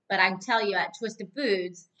 But I can tell you at Twisted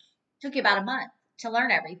Foods, it took you about a month to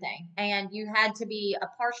learn everything. And you had to be a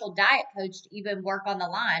partial diet coach to even work on the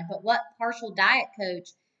line. But what partial diet coach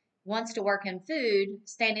wants to work in food,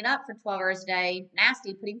 standing up for 12 hours a day,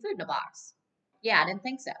 nasty, putting food in a box. Yeah, I didn't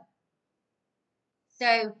think so.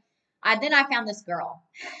 So then I found this girl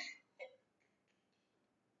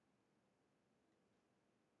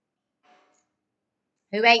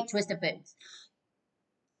who ate Twisted Foods.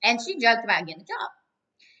 And she joked about getting a job.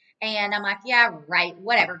 And I'm like, yeah, right,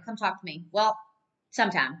 whatever. Come talk to me. Well,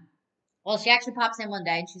 sometime. Well, she actually pops in one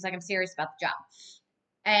day and she's like, I'm serious about the job.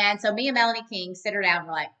 And so me and Melanie King sit her down and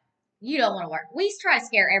we're like, you don't want to work. We try to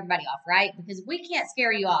scare everybody off, right? Because if we can't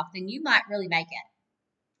scare you off, then you might really make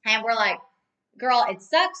it. And we're like, girl, it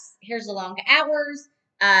sucks. Here's the long hours.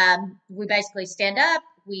 We basically stand up.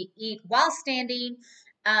 We eat while standing.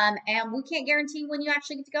 And we can't guarantee when you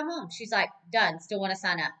actually get to go home. She's like, done. Still want to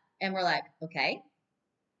sign up. And we're like, okay.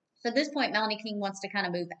 So at this point, Melanie King wants to kind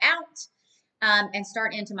of move out and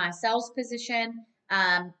start into my sales position.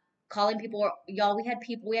 Calling people, y'all, we had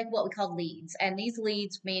what we called leads. And these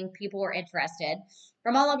leads mean people were interested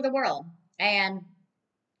from all over the world. And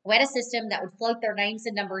we had a system that would float their names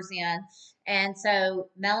and numbers in. And so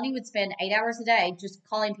Melanie would spend 8 hours a day just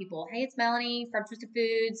calling people. Hey, it's Melanie from Twisted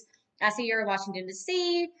Foods. I see you're in Washington,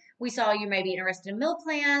 D.C. We saw you may be interested in meal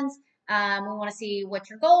plans. We want to see what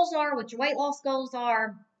your goals are, what your weight loss goals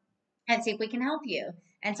are, and see if we can help you.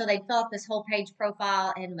 And so they'd fill out this whole page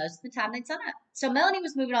profile, and most of the time they'd sign up. So Melanie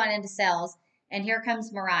was moving on into sales, and here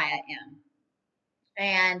comes Mariah in.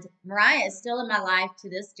 And Mariah is still in my life to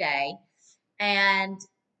this day. And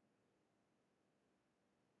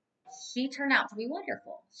she turned out to be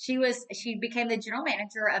wonderful. She became the general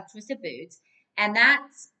manager of Twisted Foods. And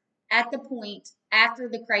that's at the point after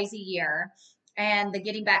the crazy year and the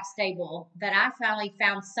getting back stable that I finally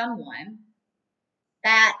found someone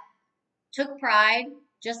that took pride,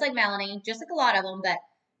 just like Melanie, just like a lot of them, but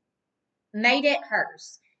made it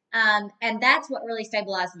hers. And that's what really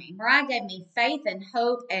stabilized me. Mariah gave me faith and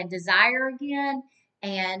hope and desire again.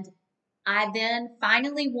 And I then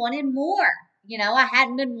finally wanted more. You know, I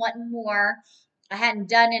hadn't been wanting more. I hadn't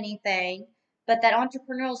done anything. But that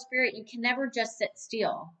entrepreneurial spirit, you can never just sit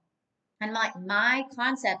still. And my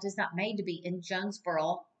concept is not made to be in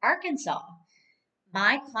Jonesboro, Arkansas.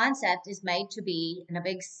 My concept is made to be in a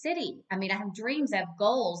big city. I mean, I have dreams, I have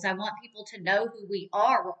goals. I want people to know who we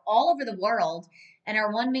are. We're all over the world. And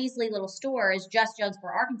our one measly little store is just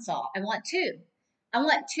Jonesboro, Arkansas. I want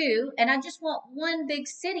two, and I just want one big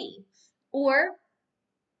city. Or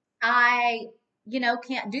I,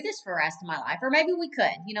 can't do this for the rest of my life. Or maybe we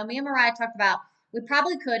could. Me and Mariah talked about we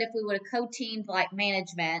probably could if we would have co-teamed like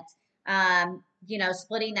management,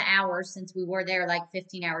 splitting the hours since we were there like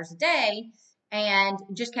 15 hours a day. And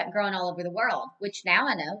just kept growing all over the world, which now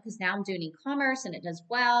I know because now I'm doing e-commerce and it does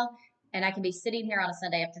well. And I can be sitting here on a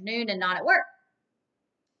Sunday afternoon and not at work.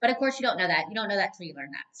 But of course, you don't know that. You don't know that till you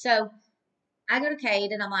learn that. So I go to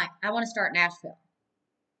Cade and I'm like, I want to start Nashville.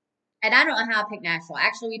 And I don't know how I picked Nashville.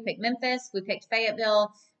 Actually, we picked Memphis, we picked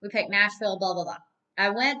Fayetteville, we picked Nashville, blah, blah, blah. I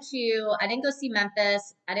didn't go see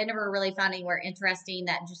Memphis. I didn't ever really find anywhere interesting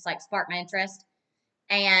that just like sparked my interest.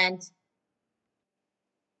 And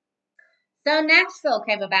so Nashville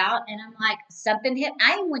came about, and I'm like, something hit.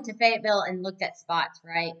 I even went to Fayetteville and looked at spots,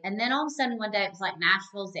 right? And then all of a sudden one day it was like,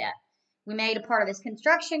 Nashville's it. We made a part of this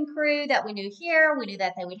construction crew that we knew here. We knew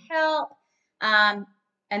that they would help. And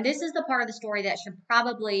this is the part of the story that should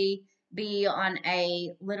probably be on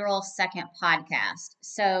a literal second podcast.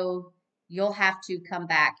 So you'll have to come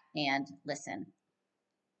back and listen.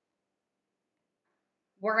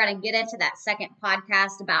 We're going to get into that second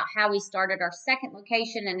podcast about how we started our second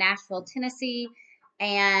location in Nashville, Tennessee,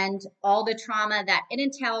 and all the trauma that it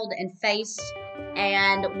entailed and faced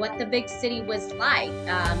and what the big city was like.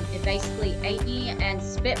 It basically ate me and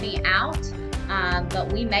spit me out,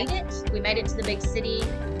 but we made it. We made it to the big city,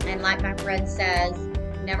 and like my friend says,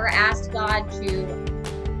 never ask God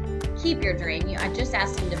to keep your dream. I just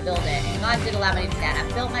asked him to build it, and God did allow me to do that.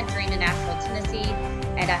 I built my dream in Nashville, Tennessee.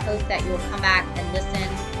 And I hope that you'll come back and listen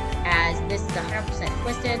as this is 100%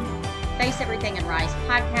 Twisted, Face Everything and Rise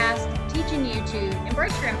podcast, teaching you to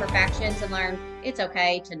embrace your imperfections and learn it's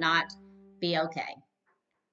okay to not be okay.